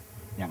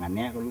อย่างนั้นเ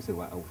นี้ยก็รู้สึก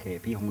ว่าโอเค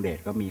พี่คงเดช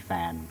ก็มีแฟ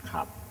นค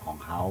ลับของ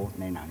เขา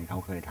ในหนังที่เขา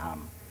เคยท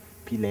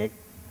ำพี่เล็ก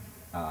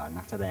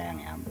นักแสดง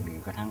เนี่ยหรือ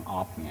กระทั่งอ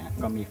อฟเนี่ย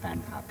ก็มีแฟน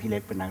คลับพี่เล็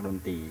กเป็นนักดน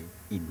ตรี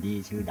อินดี้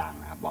ชื่อดัง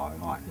นะครับบอกไว้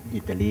ก่อน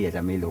อิตาลีอาจจ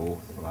ะไม่รู้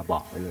แต่ว่าบอ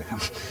กไปเลยครั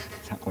บ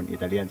ถ้าคนอิ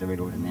ตาเลียนจะไม่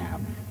รู้ตรงนี้ครั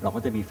บเราก็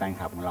จะมีแฟน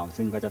คลับของเรา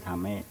ซึ่งก็จะท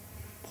ำให้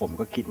ผม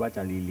ก็คิดว่าจ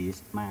ะรีลีส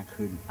มาก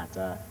ขึ้นอาจจ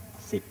ะ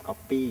10 ก๊อป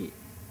ปี้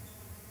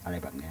อะไร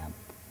แบบนี้ครับ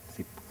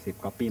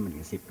10 ก๊อปปี้มัน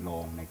ถึง10 โร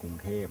งในกรุง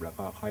เทพแล้ว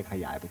ก็ค่อยข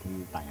ยายไปที่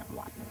ต่างจังห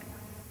วัด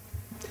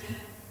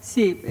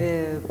Sì,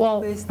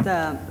 questa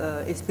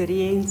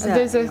esperienza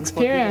this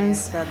experience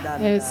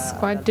is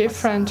quite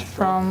different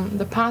from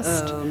the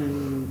past.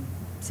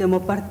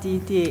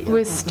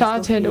 We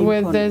started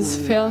with this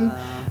film,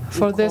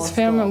 for this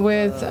film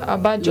with a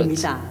budget,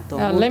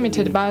 a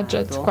limited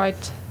budget,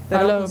 quite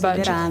a low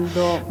budget.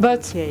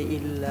 But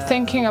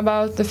thinking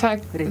about the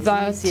fact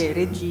that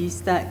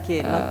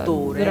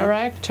the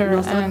director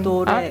and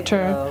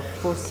actor,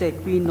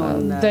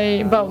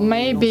 well,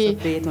 maybe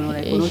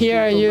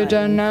here you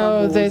don't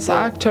know this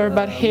actor,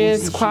 but he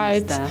is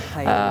quite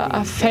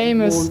a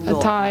famous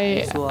Thai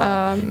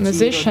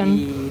musician.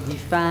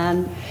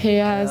 He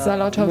has a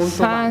lot of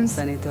fans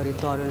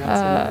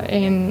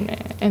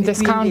in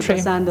this country.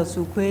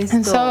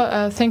 And so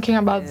thinking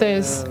about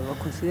this,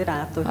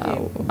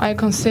 I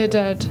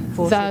considered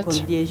that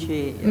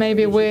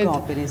maybe with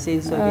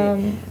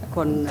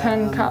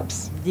 10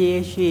 cups,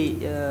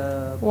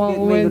 well,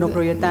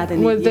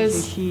 with this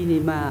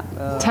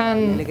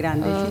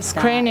 10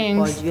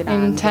 screenings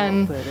in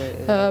 10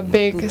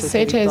 big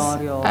cities,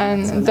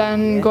 and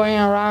then going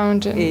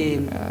around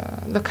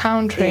the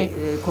country,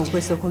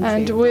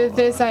 and with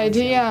this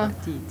idea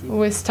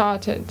we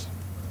started.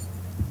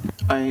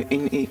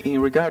 In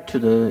regard to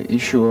the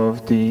issue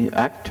of the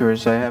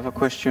actors, I have a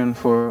question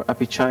for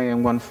Apichai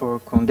and one for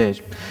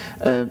Kongdej.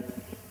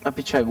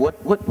 Apichai,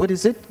 what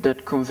is it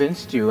that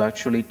convinced you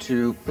actually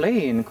to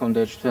play in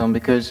Kongdej's film?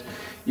 Because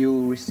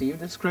you received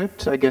the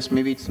script, I guess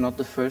maybe it's not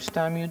the first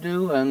time you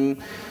do, and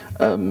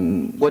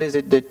what is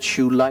it that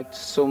you liked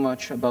so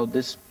much about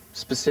this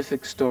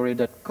specific story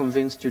that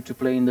convinced you to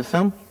play in the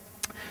film?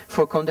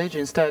 For Kongdej,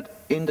 instead,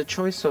 in the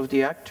choice of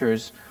the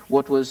actors,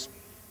 what was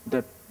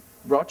that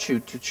brought you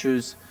to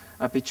choose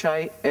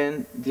Apichai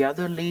and the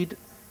other lead,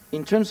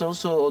 in terms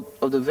also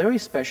of the very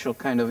special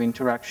kind of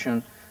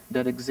interaction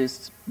that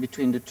exists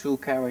between the two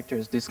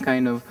characters, this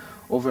kind of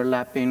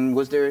overlapping?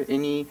 Was there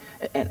any,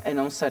 and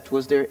on set,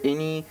 was there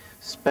any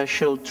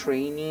special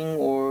training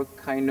or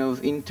kind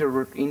of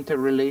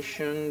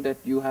interrelation that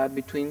you had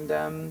between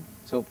them?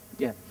 So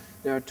yeah,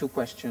 there are two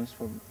questions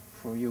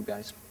for you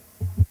guys.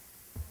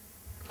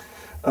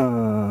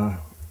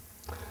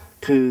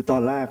 คือตอ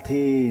นแรก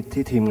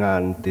ที่ทีมงา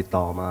นติด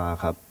ต่อมา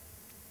ครับ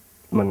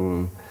มัน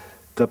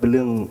ก็เป็นเ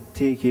รื่อง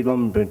ที่คิดว่า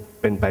มัน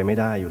เป็นไปไม่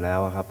ได้อยู่แล้ว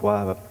ครับว่า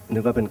แบบนึ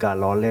กว่าเป็นการ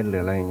ล้อเล่นหรื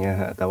ออะไรอย่างเงี้ย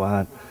ฮะแต่ว่า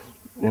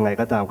ยังไง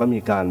ก็ตามก็มี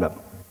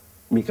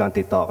การ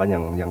ติดต่อกันอ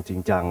ย่างจริง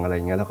จังอะไรอ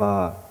ย่างเงี้ยแล้วก็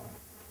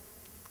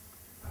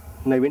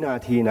ในวินา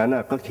ทีนั้น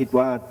ก็คิด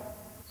ว่า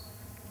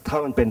ถ้า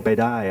มันเป็นไป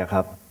ได้ค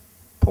รับ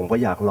ผมก็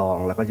อยากลอง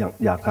แล้วก็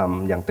อยากท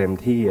ำอย่างเต็ม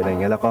ที่อะไรอย่า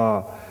งเงี้ยแล้ว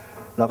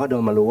ก็โด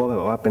นมารู้ว่าแบ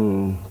บว่าเ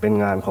ป็น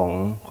งานข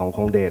องค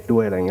งเดชด้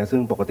วยอะไรเงี้ยซึ่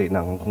งปกติห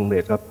นังของคงเด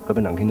ชก็เ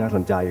ป็นหนังที่น่าส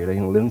นใจอยู่แล้วอ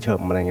ย่างเรื่องเฉิ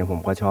มอะไรเงี้ยผ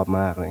มก็ชอบ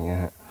มากอะไรเงี้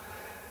ยฮะ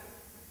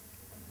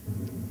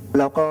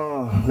แล้วก็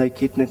เลย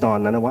คิดในตอน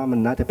นั้นว่ามัน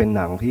น่าจะเป็น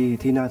หนัง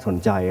ที่น่าสน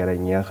ใจอะไร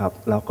เงี้ยครับ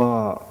แล้วก็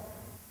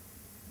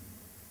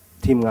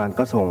ทีมงาน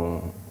ก็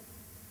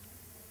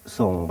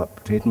ส่งแบบ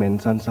ทรีทเมน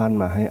ต์สั้น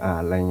ๆมาให้อ่า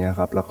นอะไรเงี้ย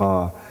ครับแล้ว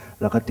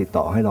ก็ติด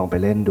ต่อให้ลองไป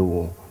เล่นดู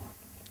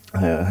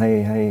ใ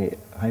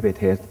ห้ไป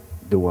เทส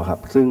ดูครั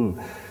บซึ่ง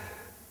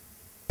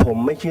ผม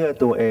ไม่เชื่อ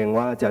ตัวเอง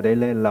ว่าจะได้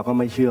เล่นแล้วก็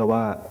ไม่เชื่อว่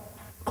า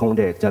คงเ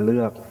ดชจะเลื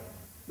อก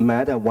แม้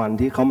แต่วัน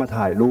ที่เขามา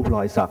ถ่ายรูปร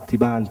อยสักที่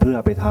บ้านเพื่อ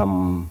ไป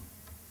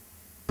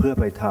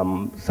ท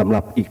ำสำห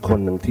รับอีกคน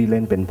หนึ่งที่เ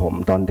ล่นเป็นผม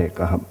ตอนเด็ก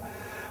ครับ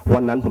วั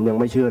นนั้นผมยัง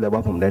ไม่เชื่อเลยว่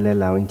าผมได้เล่น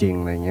แล้วจริงๆ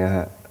อะไรเงี้ยฮ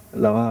ะ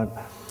แล้วก็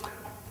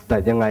แต่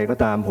ยังไงก็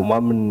ตามผมว่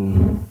า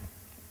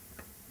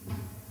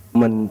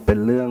มันเป็น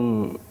เรื่อง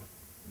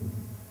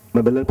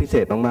พิเศ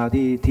ษมากๆ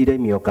ที่ได้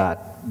มีโอกาส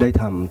ได้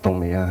ทำตรง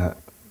นี้ฮะ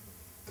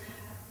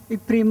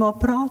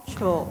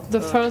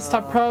The first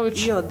approach,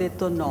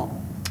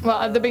 well,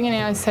 at the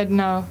beginning I said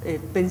no,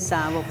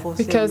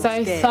 because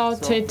I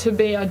thought it to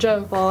be a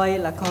joke.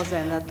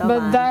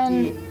 But then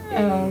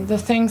the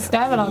things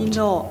developed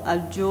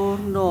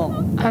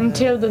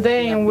until the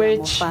day in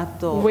which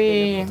we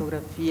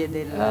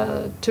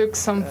took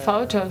some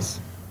photos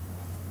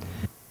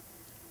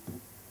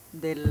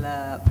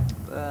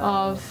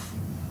of,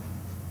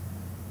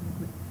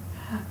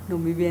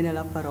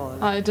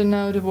 I don't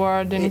know the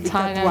word in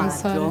Italian,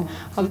 sorry,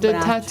 of the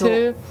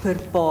tattoo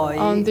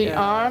on the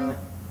arm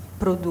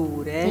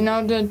in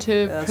order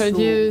to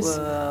produce,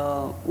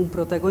 un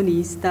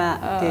protagonista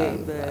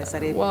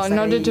che well, in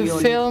order to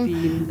film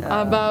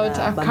about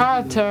a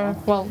character,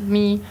 well,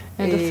 me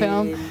in the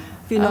film,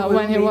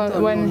 when he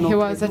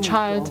was a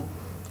child.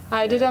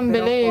 I didn't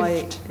believe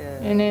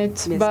in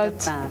it,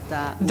 but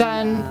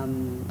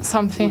then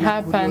something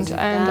happened,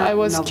 and I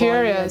was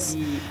curious,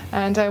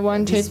 and I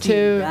wanted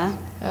to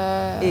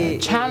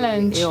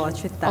challenge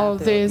all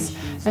this,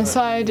 and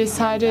so I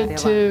decided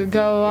to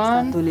go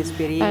on,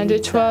 and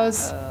it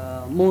was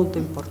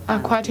a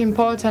quite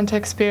important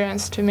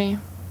experience to me.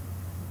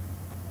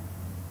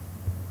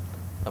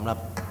 สำหรับ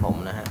ผม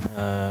นะฮะ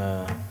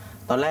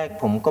ตอนแรก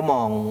ผมก็ม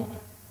อง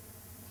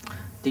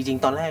จริง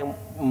ๆตอนแรก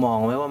มอง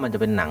ไว้ว่ามันจะ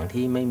เป็นหนัง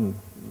ที่ไ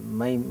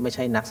ม่ใ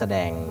ช่นักแสด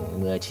ง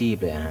มืออาชีพ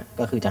เลยฮะ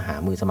ก็คือจะหา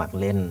มือสมัคร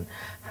เล่น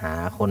หา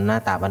คนหน้า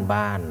ตา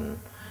บ้าน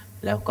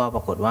ๆแล้วก็ป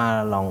รากฏว่า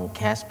ลองแค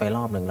สไปร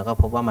อบหนึ่งแล้วก็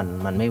พบว่า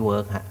มันไม่เวิ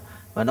ร์กฮะ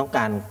มันต้องก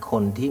ารค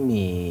นที่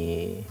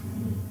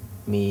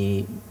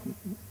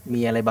มี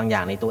อะไรบางอย่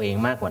างในตัวเอง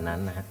มากกว่านั้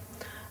นนะฮะ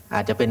อ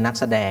าจจะเป็นนัก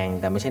แสดง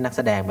แต่ไม่ใช่นักแ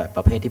สดงแบบป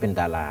ระเภทที่เป็น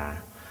ดารา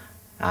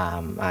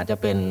อาจจะ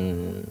เป็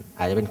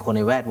นคนใ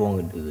นแวดวง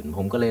อื่นๆผ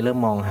มก็เลยเริ่ม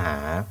มองหา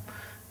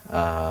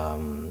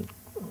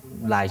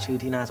รายชื่อ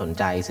ที่น่าสน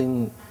ใจ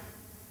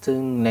ซึ่ง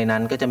ในนั้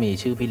นก็จะมี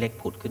ชื่อพี่เล็ก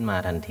ผุดขึ้นมา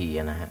ทันที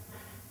นะฮะ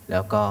แล้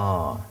วก็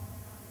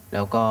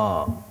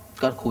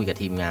คุยกับ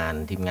ทีมง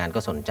านก็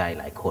สนใจ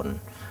หลายคน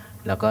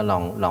แล้วก็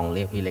ลองเ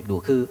รียกพี่เล็กดู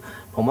คือ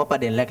ผมว่าประ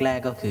เด็นแรก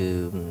ๆก็คือ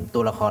ตั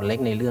วละครเล็ก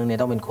ในเรื่องนี้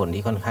ต้องเป็นคน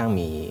ที่ค่อนข้าง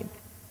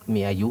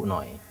มีอายุห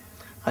น่อย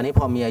คราวนี้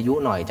พอมีอายุ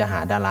หน่อยจะหา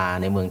ดารา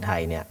ในเมืองไท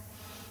ยเนี่ย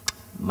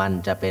มัน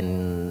จะเป็น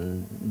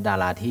ดา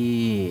รา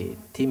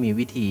ที่มี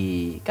วิธี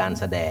การ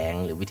แสดง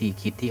หรือวิธี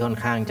คิดที่ค่อน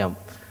ข้างจะ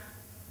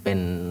เป็น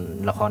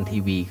ละครที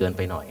วีเกินไ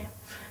ปหน่อย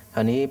คร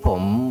าวนี้ผ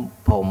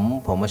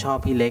มมาชอบ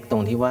พี่เล็กตร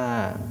งที่ว่า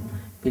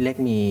พี่เล็ก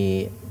มี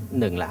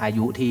หนึ่งละอา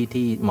ยุ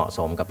ที่เหมาะส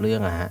มกับเรื่อ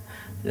งอะฮะ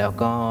แล้ว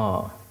ก็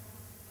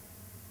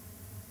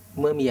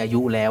เมื่อมีอา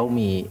ยุแล้ว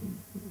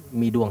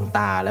มีดวงต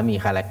าและมี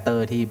คาแรคเตอ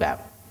ร์ที่แบบ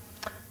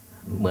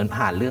เหมือน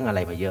ผ่านเรื่องอะไร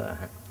มาเยอะ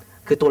ฮะ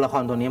คือตัวละค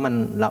รตัวนี้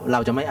เรา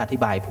จะไม่อธิ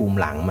บายภูมิ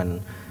หลังมัน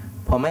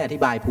พอไม่อธิ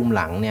บายภูมิห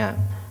ลังเนี่ย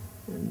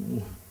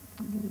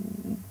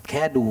แ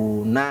ค่ดู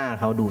หน้า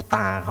เขาดูต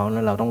าเขาแล้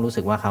วเราต้องรู้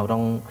สึกว่าเขาต้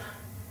อง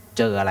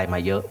เจออะไรมา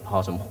เยอะพอ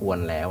สมควร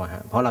แล้วฮ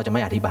ะเพราะเราจะไ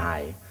ม่อธิบาย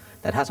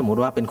แต่ถ้าสมมุติ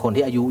ว่าเป็นคน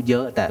ที่อายุเย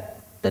อะแ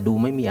ต่ดู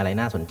ไม่มีอะไร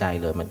น่าสนใจ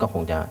เลยมันก็ค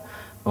ง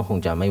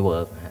จะไม่เวิ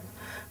ร์กฮะ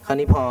คราว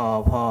นี้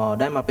พอ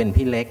ได้มาเป็น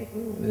พี่เล็ก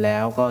แล้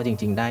วก็จ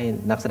ริงๆได้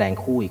นักแสดง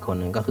คู่อีกคน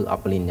หนึ่งก็คือออฟ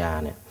ปริญญา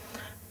เนี่ย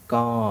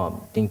ก็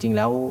จริงๆแ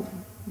ล้ว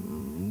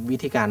วิ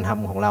ธีการท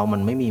ำของเรามั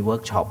นไม่มีเวิ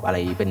ร์กช็อปอะไร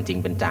เป็นจริง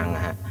เป็นจัง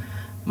ฮะ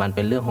มันเ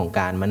ป็นเรื่องของ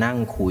การมานั่ง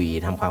คุย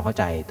ทำความเข้า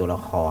ใจตัวละ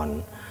คร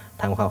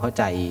ทำความเข้า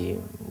ใจ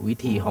วิ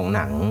ธีของห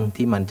นัง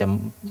ที่มัน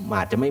อ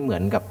าจจะไม่เหมือ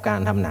นกับการ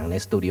ทำหนังใน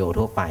สตูดิโอ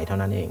ทั่วไปเท่า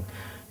นั้นเอง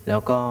แล้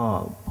วก็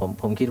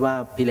ผมคิดว่า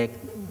พี่เล็ก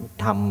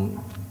ท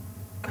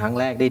ำครั้ง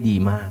แรกได้ดี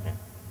มาก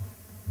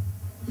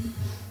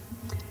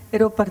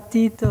Ero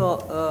partito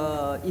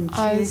in I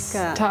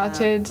cerca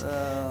started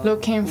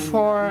looking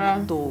for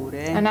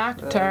an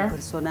actor, un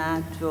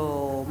personaggio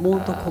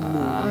molto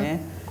comune.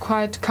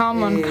 Quite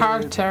common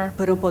character,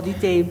 per un po' di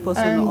tempo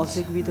ho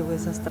seguito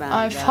questa strada.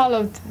 I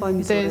followed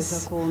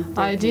this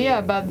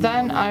idea, but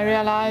then I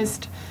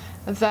realized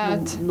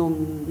that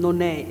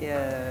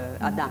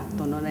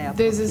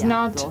this is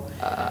not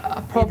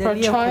a proper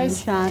choice,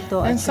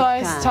 and so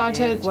I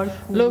started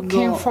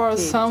looking for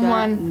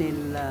someone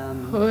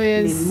who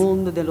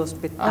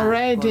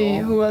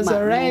was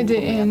already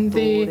in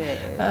the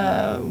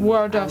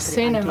world of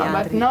cinema,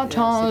 but not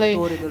only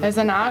as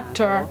an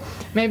actor,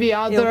 maybe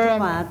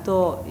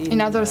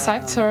in other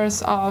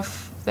sectors of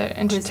the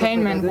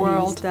entertainment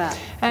world.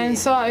 And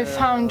so I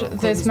found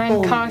this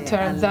main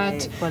character that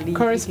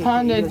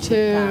corresponded to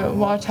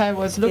what I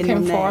was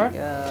looking for.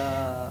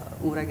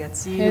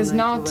 He's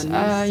not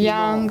a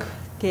young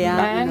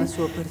man,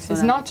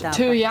 he's not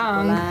too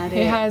young,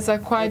 he has a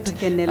quite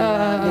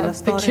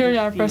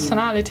peculiar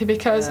personality,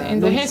 because in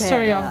the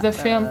history of the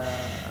film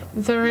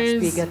there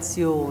is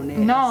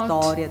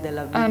not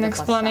an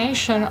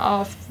explanation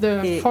of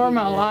the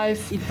former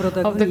life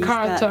of the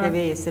character.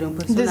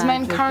 This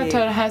main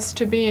character has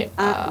to be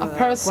a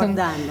person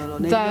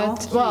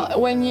that, well,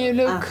 when you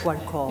look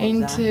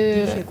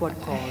into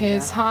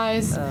his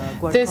eyes,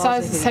 these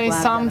eyes say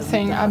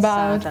something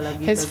about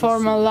his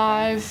former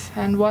life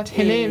and what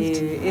he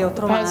lived,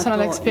 personal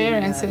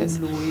experiences.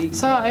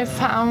 So I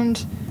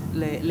found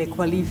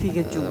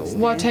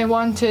what I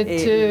wanted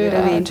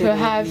to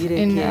have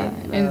in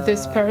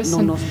this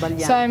person.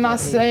 So I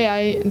must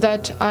say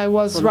that I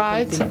was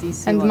right,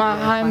 and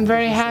I'm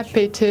very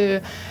happy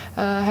to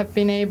have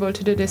been able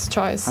to do this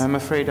choice. I'm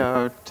afraid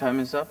our time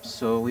is up,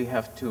 so we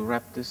have to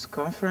wrap this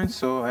conference.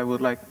 So I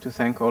would like to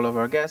thank all of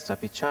our guests,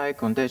 Apichai,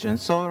 Kongdej, and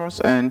Soros,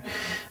 and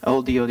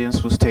all the audience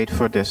who stayed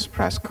for this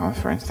press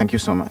conference. Thank you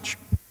so much.